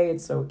okay.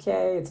 It's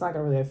not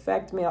going to really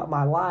affect me,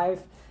 my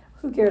life.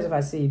 Who cares if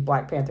I see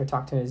Black Panther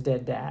talk to his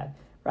dead dad,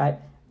 right?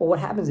 Well, what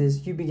happens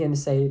is you begin to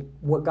say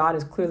what God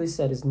has clearly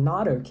said is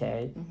not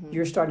okay.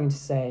 You're starting to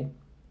say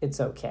it's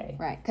okay.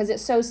 Right, because it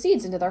sows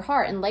seeds into their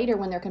heart. And later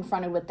when they're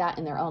confronted with that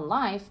in their own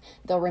life,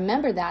 they'll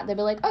remember that. They'll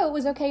be like, oh, it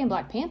was okay in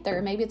Black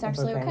Panther. Maybe it's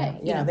actually okay.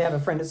 Yeah, they have a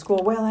friend at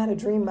school. Well, I had a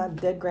dream my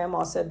dead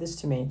grandma said this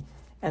to me.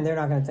 And they're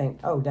not going to think,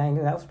 oh, dang,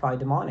 that was probably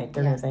demonic.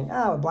 They're going to think,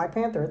 oh, Black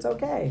Panther, it's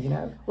okay,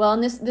 Well,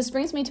 and this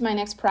brings me to my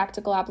next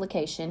practical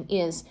application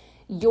is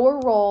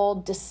your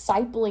role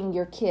discipling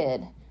your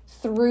kid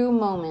through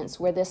moments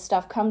where this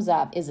stuff comes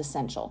up is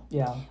essential.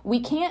 Yeah.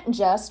 We can't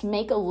just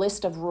make a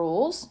list of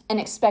rules and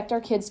expect our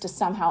kids to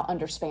somehow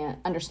understand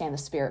the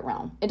spirit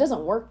realm. It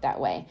doesn't work that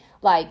way.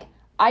 Like,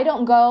 I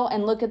don't go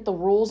and look at the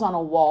rules on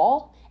a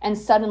wall and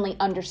suddenly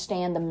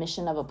understand the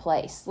mission of a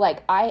place.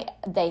 Like,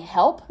 they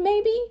help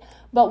maybe,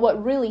 but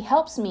what really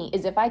helps me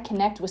is if I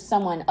connect with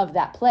someone of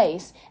that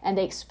place and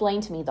they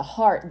explain to me the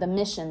heart, the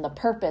mission, the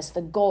purpose,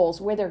 the goals,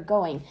 where they're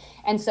going.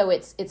 And so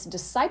it's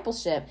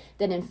discipleship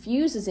that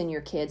infuses in your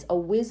kids a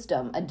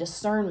wisdom, a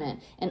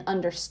discernment, an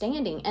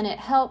understanding. And it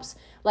helps,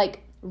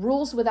 like,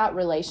 rules without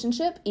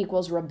relationship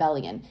equals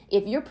rebellion.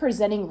 If you're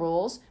presenting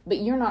rules, but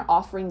you're not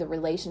offering the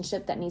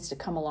relationship that needs to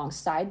come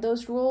alongside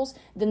those rules,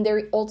 then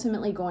they're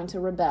ultimately going to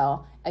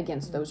rebel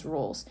against those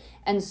rules.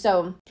 And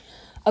so,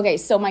 okay,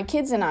 so my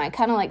kids and I,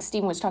 kind of like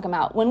Stephen was talking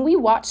about, when we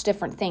watch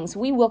different things,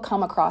 we will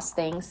come across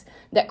things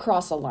that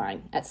cross a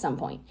line at some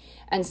point.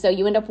 And so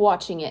you end up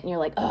watching it and you're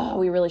like, oh,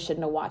 we really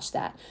shouldn't have watched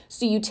that.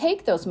 So you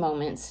take those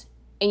moments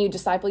and you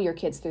disciple your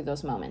kids through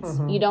those moments.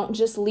 You don't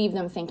just leave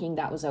them thinking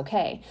that was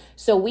okay.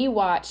 So we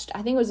watched,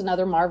 I think it was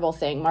another Marvel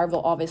thing.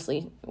 Marvel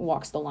obviously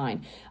walks the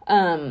line.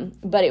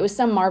 But it was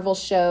some Marvel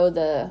show.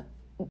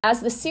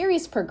 As the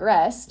series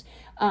progressed,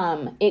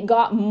 it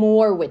got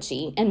more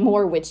witchy, and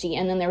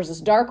then there was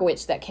this dark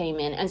witch that came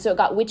in, and so it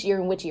got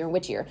witchier and witchier and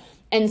witchier.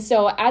 And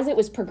so as it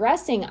was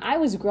progressing, I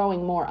was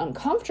growing more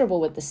uncomfortable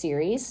with the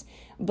series,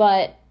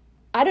 but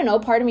I don't know,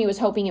 part of me was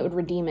hoping it would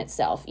redeem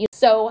itself.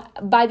 So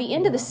by the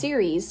end of the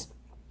series,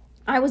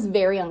 I was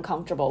very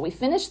uncomfortable. We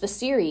finished the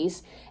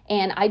series,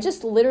 And I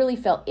just literally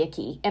felt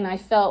icky, and I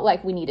felt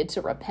like we needed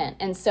to repent.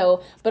 And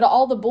so, but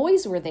all the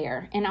boys were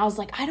there, and I was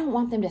like, I don't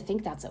want them to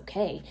think that's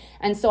okay.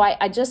 And so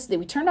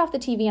we turned off the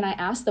TV, and I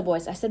asked the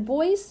boys, I said,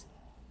 boys,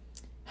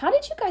 how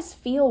did you guys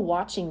feel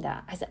watching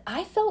that? I said,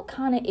 I felt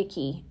kind of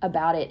icky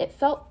about it.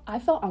 I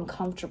felt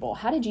uncomfortable.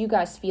 How did you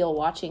guys feel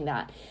watching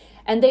that?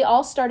 And they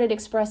all started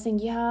expressing,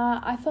 yeah,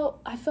 I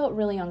felt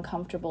really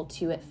uncomfortable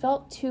too. It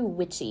felt too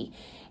witchy.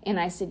 And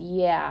I said,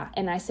 yeah.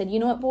 And I said, you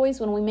know what, boys,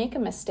 when we make a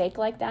mistake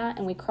like that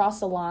and we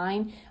cross a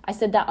line, I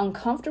said that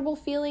uncomfortable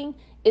feeling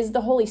is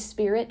the Holy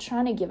Spirit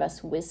trying to give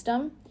us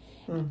wisdom.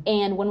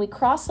 And when we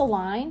cross a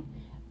line,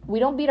 we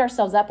don't beat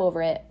ourselves up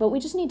over it, but we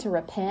just need to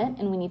repent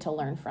and we need to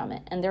learn from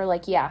it. And they're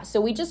like, yeah. So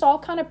we just all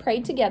kind of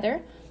prayed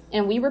together,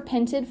 and we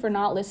repented for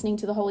not listening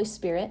to the Holy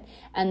Spirit.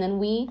 And then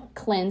we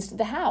cleansed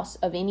the house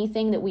of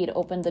anything that we had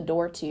opened the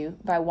door to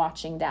by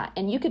watching that.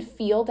 And you could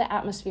feel the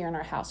atmosphere in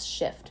our house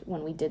shift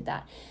when we did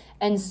that.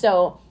 And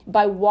so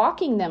by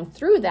walking them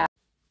through that,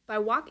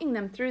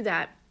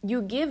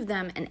 you give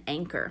them an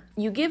anchor.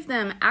 You give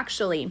them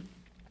actually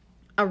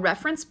a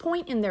reference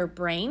point in their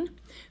brain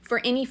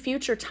for any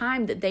future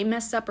time that they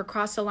mess up or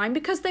cross a line,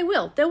 because they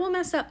will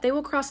mess up. They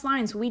will cross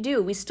lines.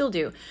 We still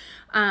do.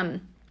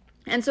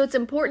 And so it's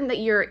important that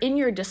you're in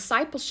your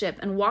discipleship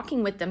and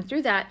walking with them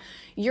through that.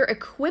 You're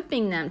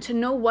equipping them to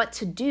know what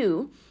to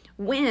do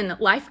when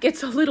life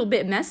gets a little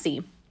bit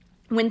messy,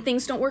 when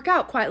things don't work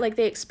out quite like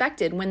they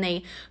expected, when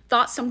they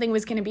thought something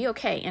was going to be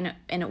okay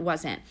and it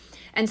wasn't.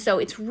 And so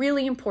it's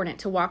really important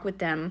to walk with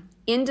them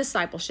in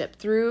discipleship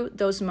through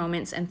those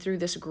moments and through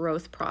this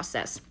growth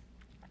process.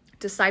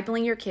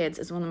 Discipling your kids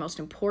is one of the most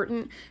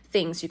important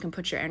things you can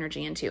put your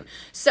energy into.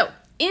 So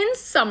in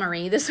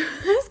summary, this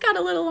got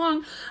a little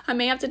long. I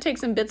may have to take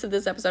some bits of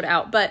this episode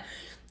out, but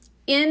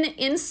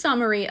in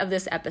summary of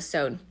this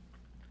episode,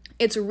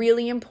 it's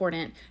really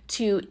important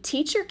to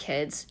teach your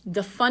kids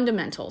the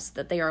fundamentals,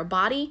 that they are a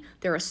body,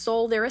 they're a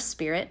soul, they're a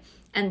spirit,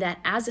 and that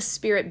as a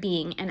spirit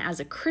being and as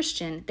a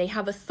Christian, they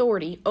have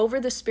authority over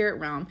the spirit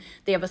realm.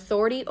 They have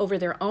authority over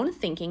their own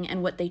thinking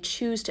and what they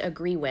choose to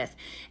agree with.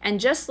 And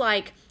just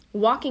like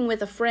walking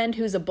with a friend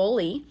who's a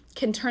bully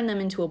can turn them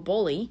into a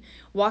bully,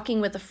 walking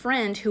with a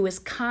friend who is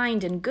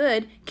kind and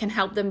good can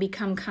help them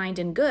become kind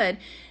and good.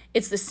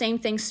 It's the same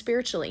thing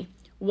spiritually.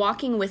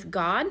 Walking with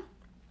God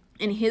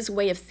and his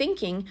way of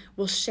thinking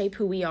will shape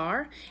who we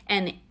are,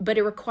 but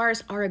it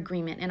requires our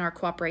agreement and our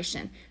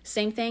cooperation.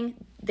 Same thing,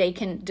 they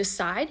can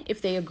decide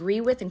if they agree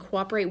with and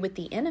cooperate with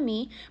the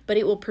enemy, but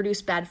it will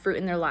produce bad fruit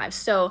in their lives.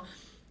 So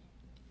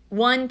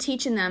 1,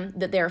 teaching them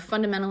that they're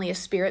fundamentally a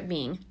spirit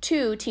being.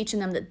 2, teaching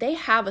them that they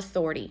have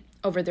authority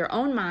over their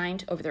own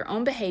mind, over their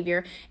own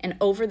behavior, and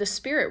over the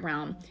spirit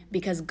realm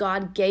because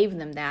God gave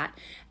them that.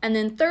 And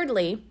then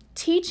thirdly,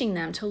 teaching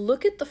them to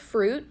look at the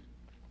fruit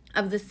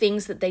of the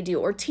things that they do,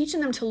 or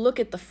teaching them to look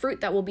at the fruit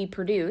that will be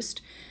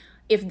produced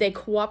if they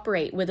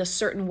cooperate with a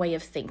certain way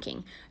of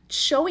thinking.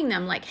 Showing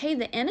them like, hey,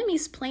 the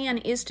enemy's plan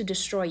is to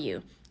destroy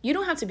you. You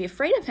don't have to be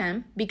afraid of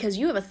him because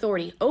you have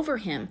authority over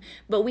him,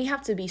 but we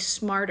have to be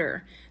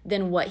smarter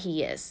than what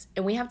he is.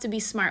 And we have to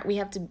be smart. We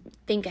have to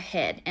think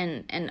ahead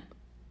and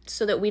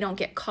so that we don't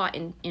get caught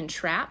in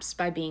traps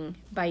by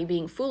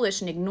being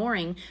foolish and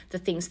ignoring the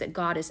things that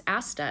God has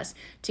asked us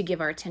to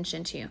give our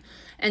attention to.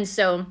 And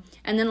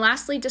then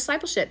lastly,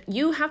 discipleship.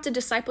 You have to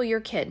disciple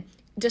your kid.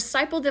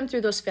 Disciple them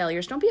through those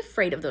failures. Don't be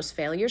afraid of those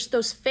failures.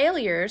 Those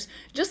failures,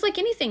 just like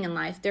anything in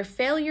life, their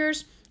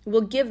failures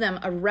will give them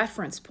a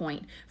reference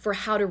point for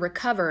how to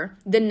recover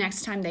the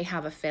next time they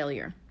have a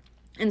failure.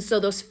 And so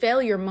those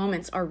failure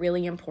moments are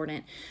really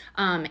important.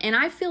 And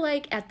I feel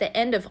like at the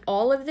end of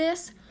all of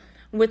this,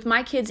 with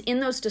my kids in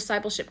those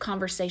discipleship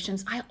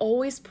conversations, I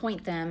always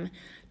point them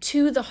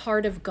to the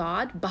heart of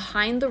God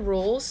behind the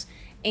rules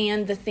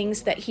and the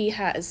things that he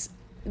has,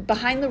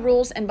 behind the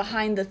rules and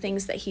behind the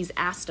things that he's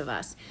asked of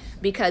us.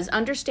 Because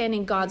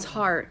understanding God's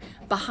heart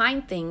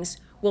behind things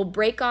will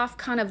break off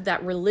kind of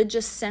that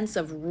religious sense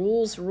of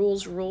rules,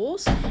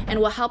 and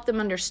will help them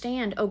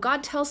understand, oh,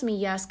 God tells me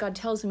yes, God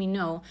tells me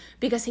no,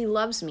 because he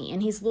loves me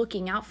and he's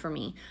looking out for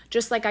me.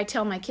 Just like I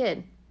tell my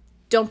kid,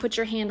 don't put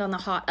your hand on the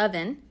hot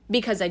oven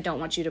because I don't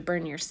want you to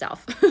burn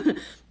yourself.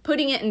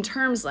 Putting it in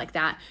terms like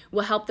that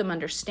will help them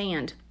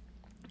understand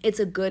it's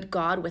a good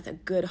God with a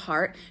good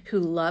heart who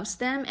loves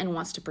them and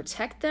wants to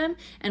protect them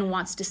and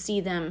wants to see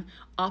them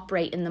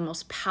operate in the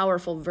most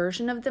powerful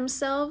version of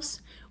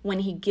themselves when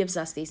he gives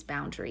us these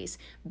boundaries.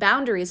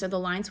 Boundaries are the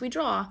lines we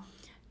draw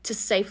to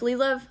safely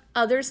love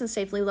others and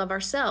safely love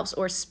ourselves,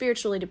 or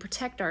spiritually to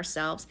protect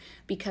ourselves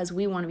because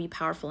we want to be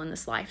powerful in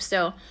this life.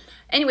 So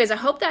anyways, I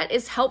hope that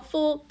is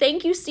helpful.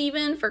 Thank you,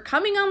 Stephen, for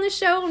coming on the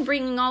show and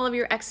bringing all of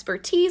your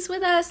expertise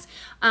with us.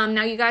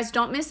 Now, you guys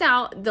don't miss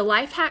out. The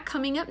life hack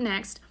coming up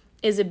next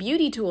is a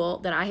beauty tool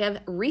that I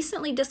have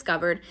recently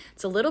discovered.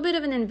 It's a little bit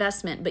of an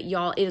investment, but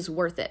y'all, it is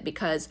worth it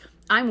because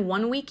I'm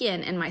 1 week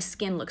in and my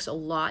skin looks a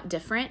lot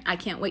different. I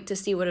can't wait to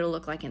see what it'll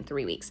look like in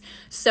 3 weeks.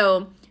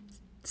 So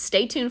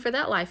stay tuned for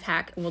that life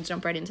hack and we'll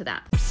jump right into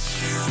that.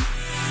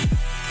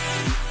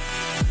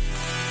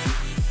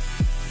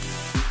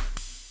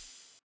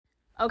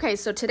 Okay,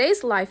 so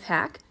today's life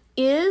hack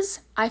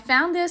is, I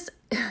found this,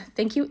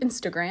 thank you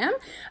Instagram,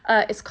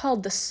 it's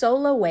called the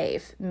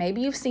Solawave. Maybe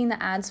you've seen the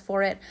ads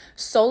for it.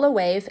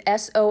 Solawave,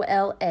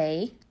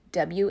 Solawave.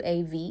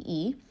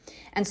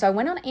 And so I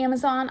went on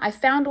Amazon, I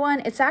found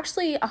one. It's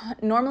actually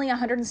normally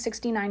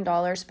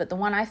 $169, but the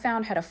one I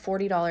found had a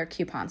 $40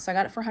 coupon. So I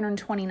got it for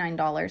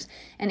 $129,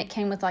 and it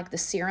came with like the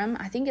serum.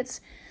 I think it's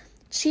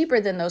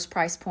cheaper than those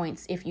price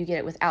points if you get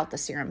it without the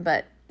serum,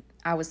 but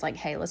I was like,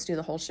 hey, let's do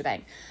the whole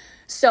shebang.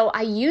 So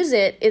I use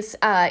it. It's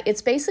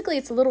basically,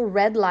 it's a little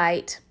red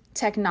light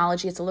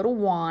technology. It's a little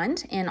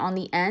wand, and on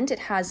the end it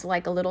has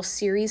like a little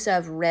series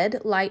of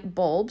red light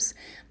bulbs,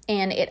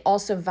 and it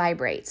also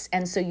vibrates.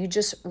 And so you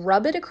just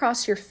rub it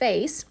across your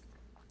face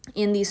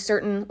in these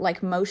certain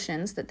like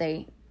motions that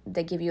they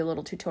give you a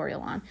little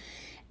tutorial on,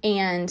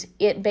 and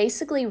it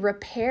basically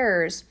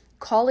repairs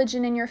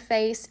collagen in your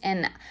face.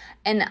 And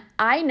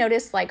I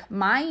noticed like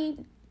my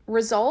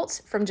results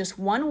from just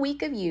 1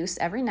 week of use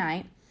every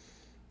night.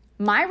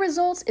 My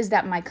results is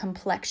that my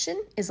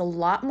complexion is a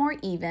lot more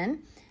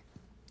even,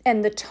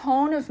 and the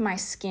tone of my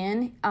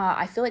skin,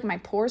 I feel like my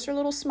pores are a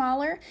little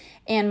smaller,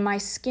 and my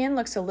skin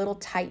looks a little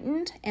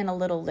tightened and a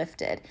little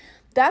lifted.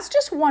 That's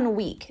just 1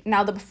 week.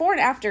 Now, the before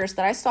and afters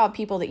that I saw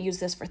people that use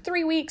this for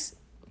 3 weeks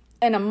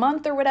and a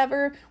month or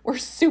whatever were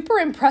super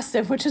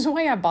impressive, which is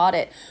why I bought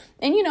it.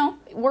 And, you know,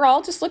 we're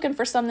all just looking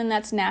for something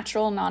that's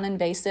natural,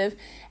 non-invasive.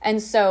 And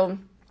so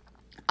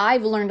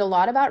I've learned a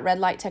lot about red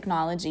light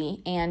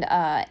technology, and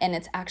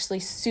it's actually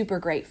super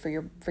great for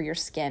your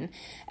skin.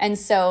 And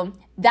so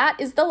that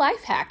is the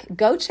life hack.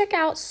 Go check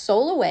out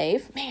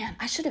Solawave. Man,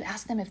 I should have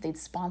asked them if they'd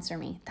sponsor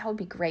me. That would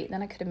be great.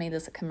 Then I could have made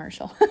this a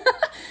commercial.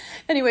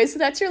 Anyway, so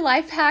that's your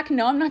life hack.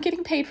 No, I'm not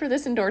getting paid for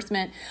this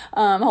endorsement,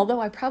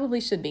 although I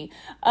probably should be.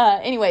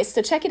 Anyway,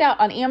 so check it out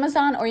on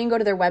Amazon, or you can go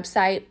to their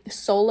website,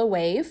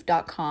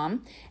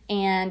 solawave.com,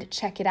 and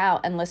check it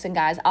out. And listen,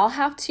 guys, I'll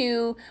have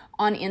to,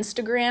 on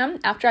Instagram,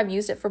 after I've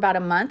used it for about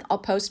a month, I'll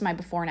post my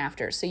before and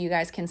after so you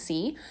guys can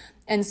see.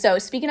 And so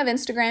speaking of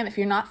Instagram, if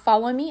you're not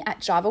following me at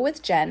Java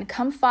with Jen,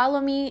 come follow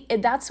me.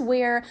 That's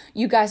where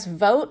you guys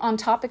vote on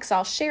topics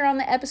I'll share on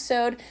the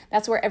episode.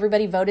 That's where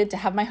everybody voted to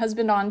have my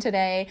husband on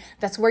today.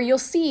 That's where you'll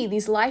see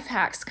these life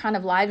hacks kind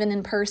of live and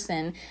in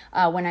person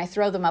when I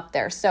throw them up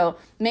there. So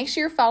make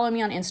sure you're following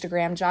me on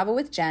Instagram, Java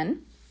with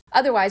Jen.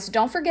 Otherwise,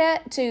 don't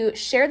forget to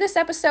share this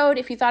episode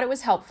if you thought it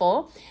was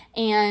helpful.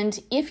 And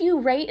if you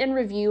rate and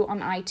review on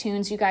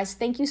iTunes, you guys,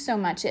 thank you so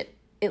much. It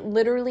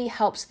literally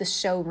helps the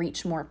show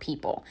reach more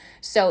people.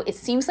 So it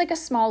seems like a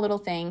small little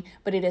thing,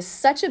 but it is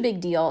such a big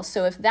deal.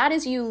 So if that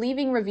is you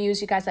leaving reviews,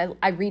 you guys,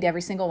 I read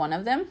every single one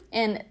of them,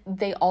 and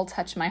they all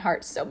touch my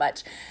heart so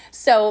much.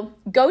 So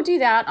go do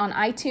that on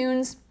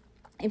iTunes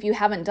if you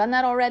haven't done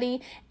that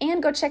already,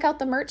 and go check out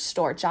the merch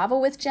store,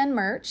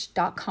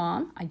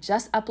 javawithjenmerch.com. I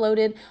just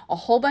uploaded a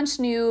whole bunch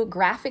new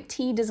graphic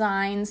tee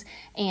designs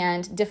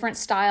and different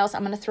styles.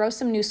 I'm going to throw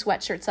some new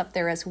sweatshirts up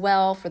there as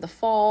well for the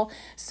fall.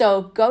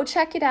 So go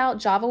check it out,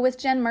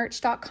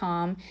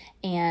 javawithjenmerch.com.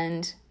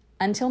 And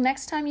until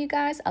next time, you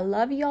guys, I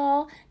love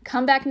y'all.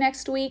 Come back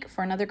next week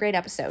for another great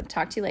episode.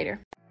 Talk to you later.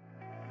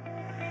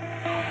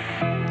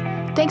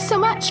 Thanks so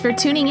much for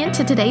tuning in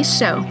to today's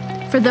show.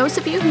 For those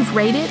of you who've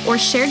rated or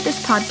shared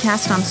this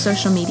podcast on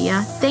social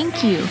media,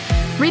 thank you.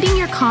 Reading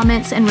your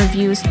comments and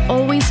reviews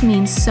always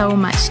means so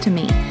much to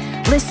me.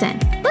 Listen,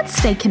 let's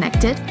stay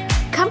connected.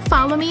 Come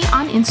follow me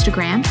on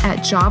Instagram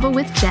at Java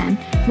with Jen,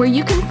 where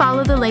you can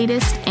follow the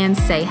latest and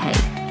say hey.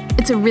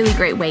 It's a really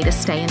great way to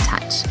stay in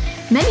touch.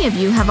 Many of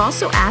you have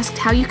also asked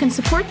how you can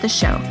support the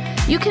show.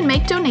 You can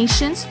make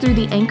donations through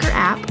the Anchor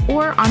app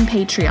or on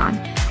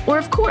Patreon. Or,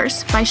 of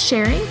course, by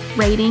sharing,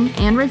 rating,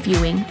 and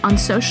reviewing on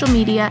social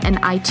media and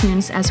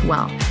iTunes as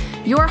well.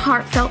 Your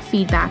heartfelt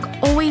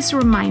feedback always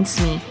reminds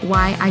me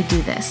why I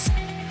do this.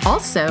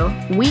 Also,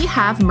 we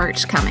have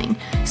merch coming.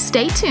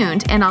 Stay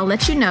tuned, and I'll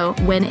let you know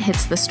when it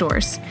hits the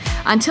stores.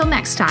 Until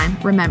next time,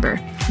 remember,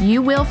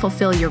 you will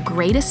fulfill your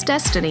greatest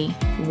destiny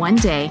one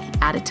day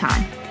at a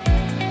time.